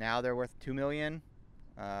 Now they're worth $2 million,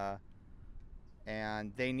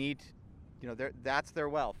 and they need, that's their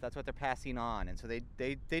wealth. That's what they're passing on, and so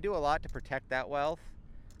they do a lot to protect that wealth.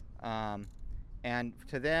 And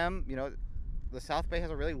to them, the South Bay has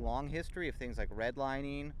a really long history of things like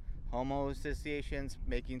redlining, homo associations,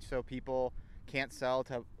 making so people can't sell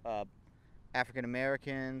to African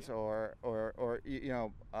Americans or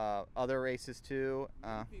other races too.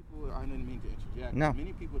 Many people, I didn't mean to interject. No.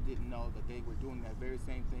 Many people didn't know that they were doing that very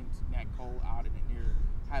same thing to Nat Cole out near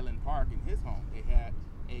Highland Park in his home. They had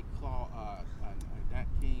a Nat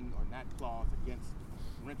King or Nat clause against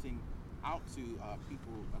renting out to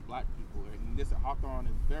black people. And this Hawthorne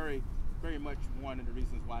is very, very much one of the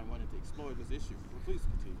reasons why I wanted to explore this issue. Well, please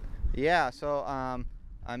continue. Yeah, so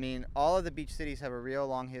all of the beach cities have a real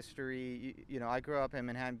long history. I grew up in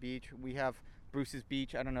Manhattan Beach. We have Bruce's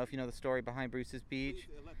Beach. I don't know if you know the story behind Bruce's Beach.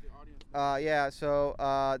 Please let the audience Yeah, so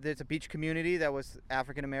there's a beach community that was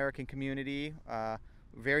African American community,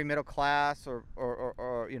 very middle class or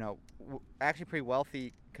actually pretty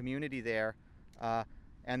wealthy community there.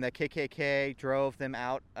 And the KKK drove them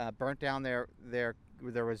out, burnt down their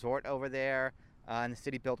resort over there, and the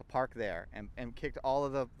city built a park there and kicked all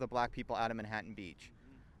of the black people out of Manhattan Beach.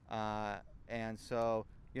 And so,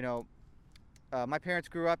 my parents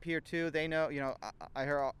grew up here too. They know, I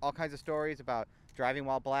hear all kinds of stories about driving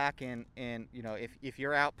while black, and if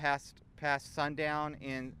you're out past sundown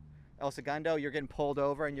in El Segundo, you're getting pulled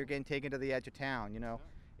over and you're getting taken to the edge of town.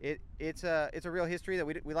 It's a real history that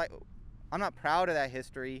we like. I'm not proud of that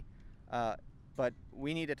history, but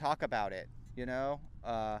we need to talk about it. you know,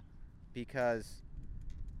 because,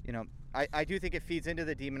 you know, I do think it feeds into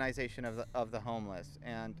the demonization of the homeless,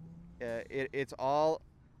 and it's all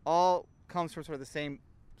comes from sort of the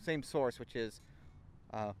same source, which is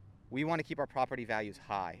we want to keep our property values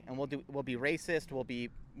high, and we'll be racist,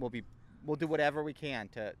 we'll do whatever we can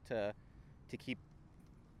to keep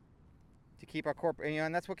our corporate, you know,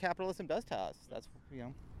 and that's what capitalism does to us. That's, you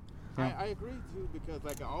know. Yeah. I agree too, because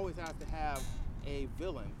like it always has to have a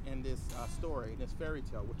villain in this story, in this fairy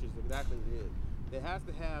tale, which is exactly what it is. It has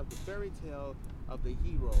to have the fairy tale of the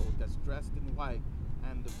hero that's dressed in white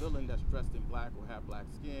and the villain that's dressed in black or have black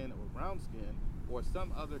skin or brown skin or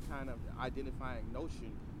some other kind of identifying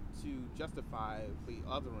notion to justify the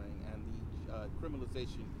othering and the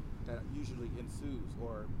criminalization that usually ensues,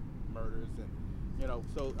 or murders. And, you know,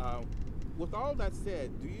 so with all that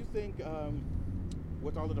said, do you think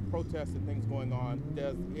with all of the protests and things going on,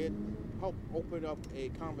 does it help open up a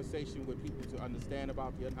conversation with people to understand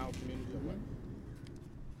about the unhoused community, or what?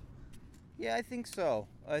 Yeah, I think so.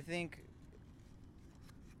 I think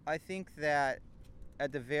that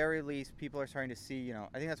at the very least, people are starting to see, you know,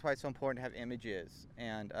 I think that's why it's so important to have images,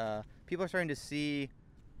 and people are starting to see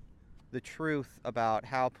the truth about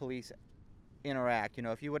how police interact. You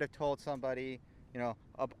know, if you would have told somebody, you know,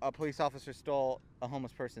 a police officer stole a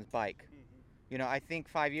homeless person's bike, you know, I think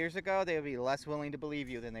 5 years ago they would be less willing to believe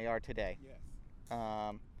you than they are today. Yes.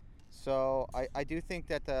 So I do think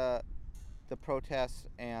that the protests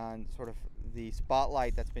and sort of the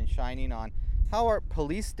spotlight that's been shining on how our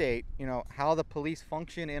police state, you know, how the police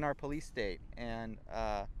function in our police state, and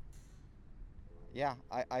yeah,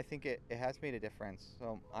 I think it has made a difference.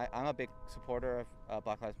 So I'm a big supporter of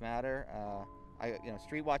Black Lives Matter. You know,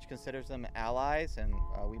 Street Watch considers them allies, and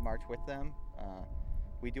we march with them.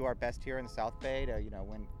 We do our best here in the South Bay to, you know,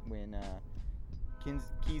 when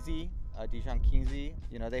Kinsey, Dijon Kinsey,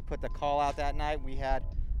 you know, they put the call out that night.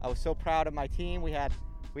 I was so proud of my team. We had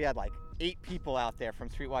like 8 people out there from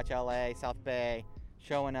Street Watch LA, South Bay,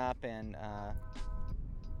 showing up and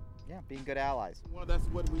being good allies. Well, that's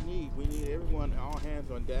what we need. We need everyone, all hands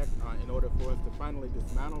on deck, in order for us to finally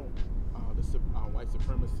dismantle the white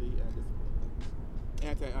supremacy and this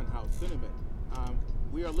anti-unhoused sentiment.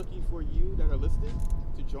 We are looking for you that are listening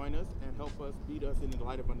to join us and help us beat us in the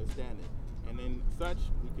light of understanding. And in such,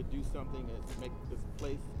 we could do something to make this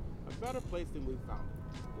place a better place than we found it.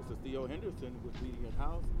 This is Theo Henderson with Meeting in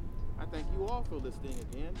House. I thank you all for listening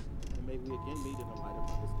again, and may we again meet in the light of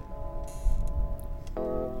understanding.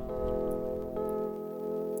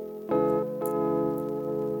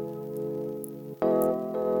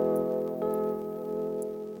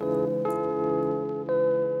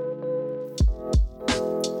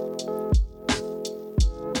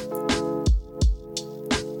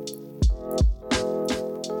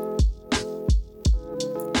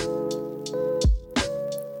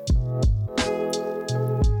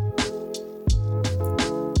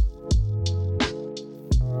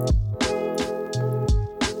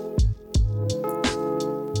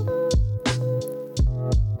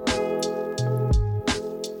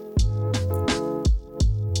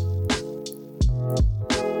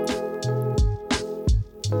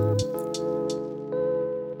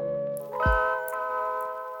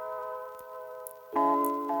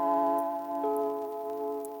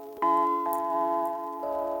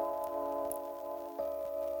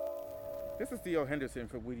 This is Theo Henderson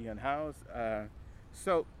for Weedy and House.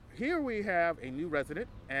 So here we have a new resident,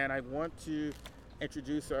 and I want to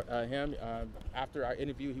introduce him. After our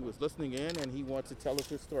interview, he was listening in, and he wants to tell us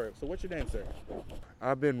his story. So what's your name, sir?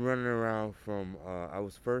 I've been running around from, I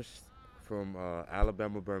was first from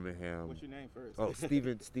Alabama, Birmingham. What's your name first? Oh,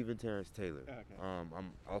 Stephen Terrence Taylor. Okay.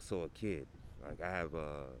 I'm also a kid. Like, I have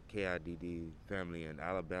a KIDD family in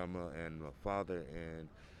Alabama and a father in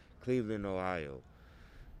Cleveland, Ohio.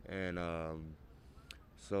 And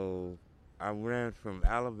so I ran from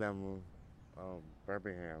Alabama,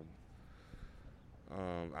 Birmingham.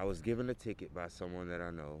 I was given a ticket by someone that I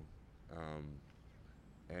know,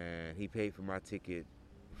 and he paid for my ticket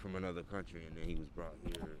from another country, and then he was brought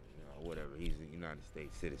here, you know, whatever. He's a United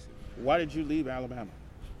States citizen. Why did you leave Alabama?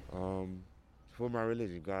 For my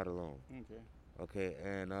religion, God alone. Okay. Okay,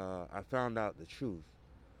 and I found out the truth,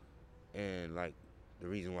 and like the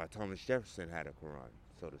reason why Thomas Jefferson had a Quran,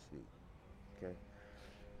 so to speak. Okay,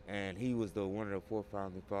 and he was one of the 4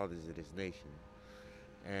 founding fathers of this nation,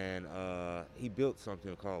 and he built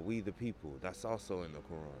something called We the People. That's also in the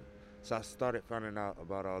Quran. So I started finding out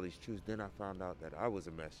about all these truths. Then I found out that I was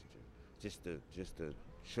a messenger, just to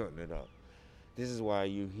shorten it up. This is why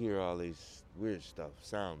you hear all these weird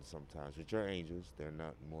sounds sometimes. But you're angels, they're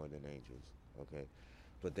not more than angels, okay?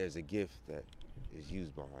 but there's a gift that is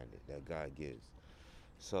used behind it that God gives.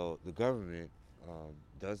 So the government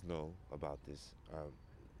does know about this.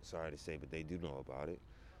 Sorry to say, but they do know about it.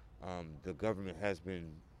 The government has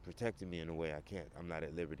been protecting me in a way I'm not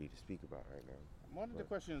at liberty to speak about right now. One of the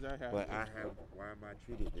questions I have. Why am I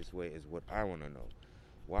treated this way is what I want to know.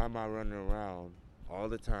 Why am I running around all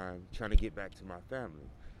the time trying to get back to my family?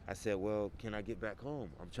 I said, well, can I get back home?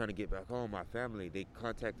 I'm trying to get back home. My family, they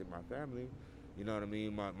contacted my family. You know what I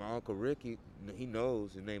mean? My Uncle Ricky, he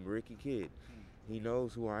knows, his name Ricky Kidd. He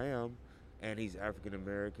knows who I am, and he's African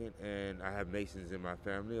American, and I have Masons in my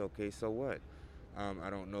family. Okay, so what? I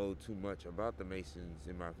don't know too much about the Masons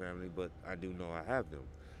in my family, but I do know I have them.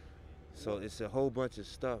 So it's a whole bunch of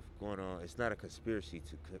stuff going on. It's not a conspiracy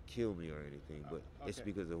to kill me or anything, but it's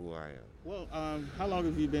because of who I am. Well, how long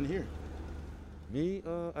have you been here? Me,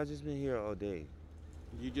 I just been here all day.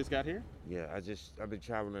 You just got here? Yeah, I've been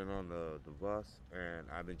traveling on the bus, and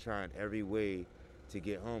I've been trying every way to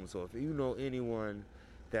get home. So if you know anyone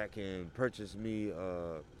that can purchase me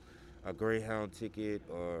a Greyhound ticket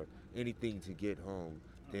or anything to get home,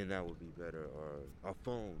 then that would be better. Or a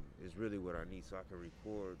phone is really what I need, so I can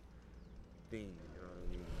record things.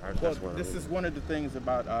 You know what I mean? This is one of the things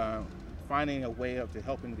about finding a way up to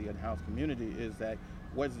helping the unhoused community is that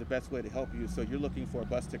what is the best way to help you? So you're looking for a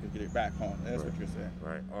bus ticket to get back home. That's what you're saying.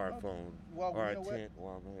 Right. Or a phone. Well, or a tent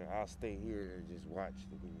while I'm here. I'll stay here and just watch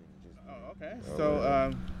the game. Okay.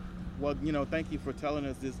 So, well, thank you for telling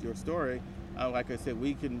us your story. Like I said,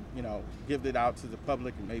 we can, give it out to the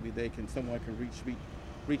public, and maybe someone can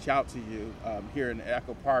reach out to you here in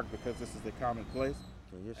Echo Park, because this is a common place.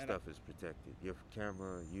 So your stuff is protected. Your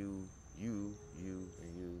camera, you, and you,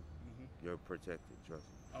 you're protected. Trust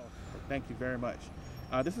me. Oh, thank you very much.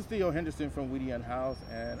 This is Theo Henderson from Weedy Unhoused,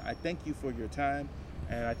 and I thank you for your time,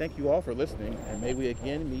 and I thank you all for listening, and may we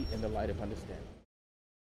again meet in the light of understanding.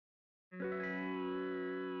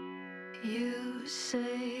 You say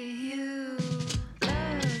you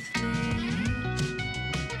love me,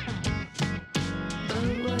 but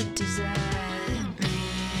what does that mean?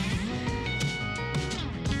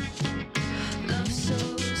 Love so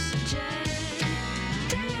subjective,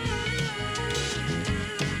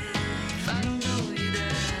 I don't know you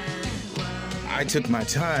that well. I took my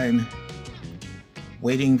time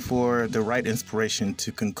waiting for the right inspiration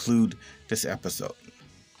to conclude this episode.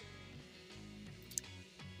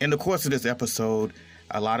 In the course of this episode,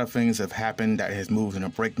 a lot of things have happened that has moved in a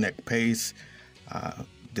breakneck pace.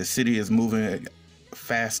 The city is moving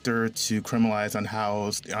faster to criminalize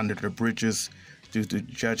unhoused under the bridges due to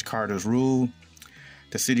Judge Carter's rule.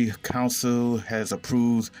 The city council has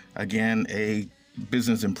approved, again, a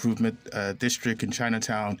business improvement district in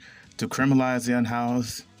Chinatown to criminalize the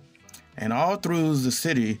unhoused. And all through the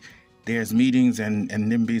city, there's meetings and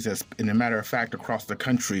NIMBYs, as in a matter of fact, across the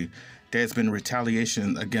country, there's been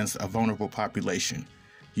retaliation against a vulnerable population,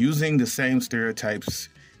 using the same stereotypes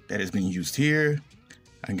that has been used here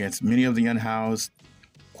against many of the unhoused: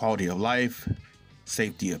 quality of life,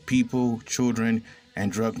 safety of people, children,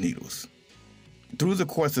 and drug needles. Through the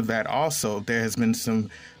course of that also, there has been some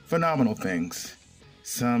phenomenal things,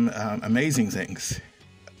 some amazing things.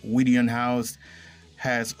 Weedy Unhoused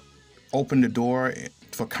has opened the door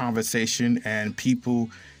for conversation, and people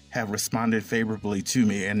have responded favorably to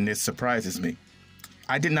me, and it surprises me.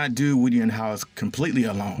 I did not do Weedy Unhoused completely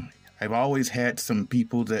alone. I've always had some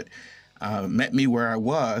people that met me where I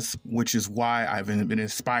was, which is why I've been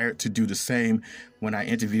inspired to do the same when I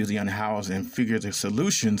interview the unhoused and figure the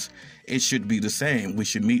solutions. It should be the same. We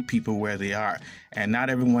should meet people where they are, and not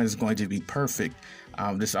everyone is going to be perfect.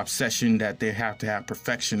 This obsession that they have to have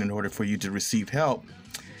perfection in order for you to receive help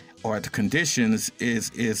or the conditions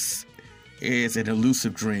is an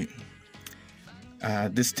elusive dream.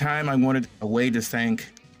 This time I wanted a way to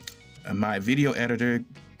thank my video editor,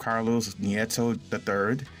 Carlos Nieto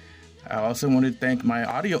III. I also want to thank my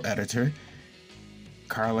audio editor,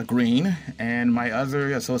 Carla Green, and my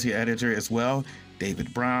other associate editor as well,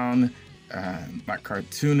 David Brown, my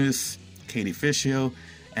cartoonist, Katie Fishhill,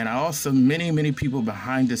 and also many, many people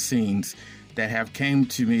behind the scenes that have came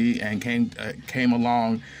to me and came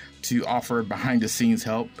along to offer behind the scenes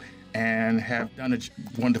help and have done a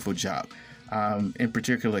wonderful job. In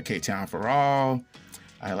particular, K-Town for All,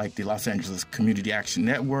 I like the Los Angeles Community Action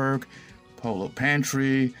Network, Polo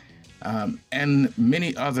Pantry, and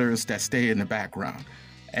many others that stay in the background.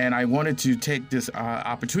 And I wanted to take this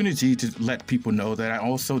opportunity to let people know that I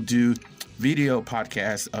also do video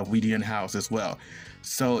podcasts of Weedy Unhoused as well.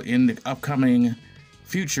 So in the upcoming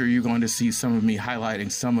future, you're going to see some of me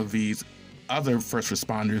highlighting some of these other first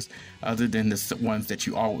responders other than the ones that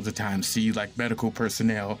you all the time see, like medical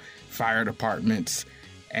personnel, fire departments,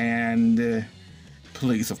 and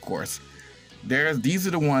police, of course. These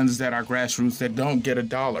are the ones that are grassroots that don't get a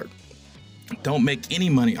dollar, don't make any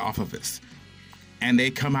money off of this. And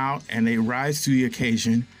they come out and they rise to the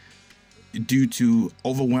occasion due to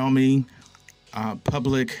overwhelming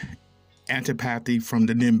public antipathy from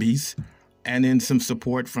the NIMBYs, and then some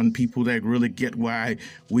support from people that really get why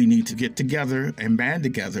we need to get together and band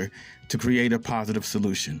together to create a positive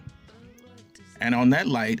solution. And on that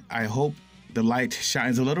light, I hope the light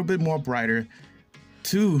shines a little bit more brighter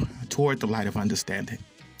toward the light of understanding.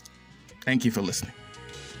 Thank you for listening.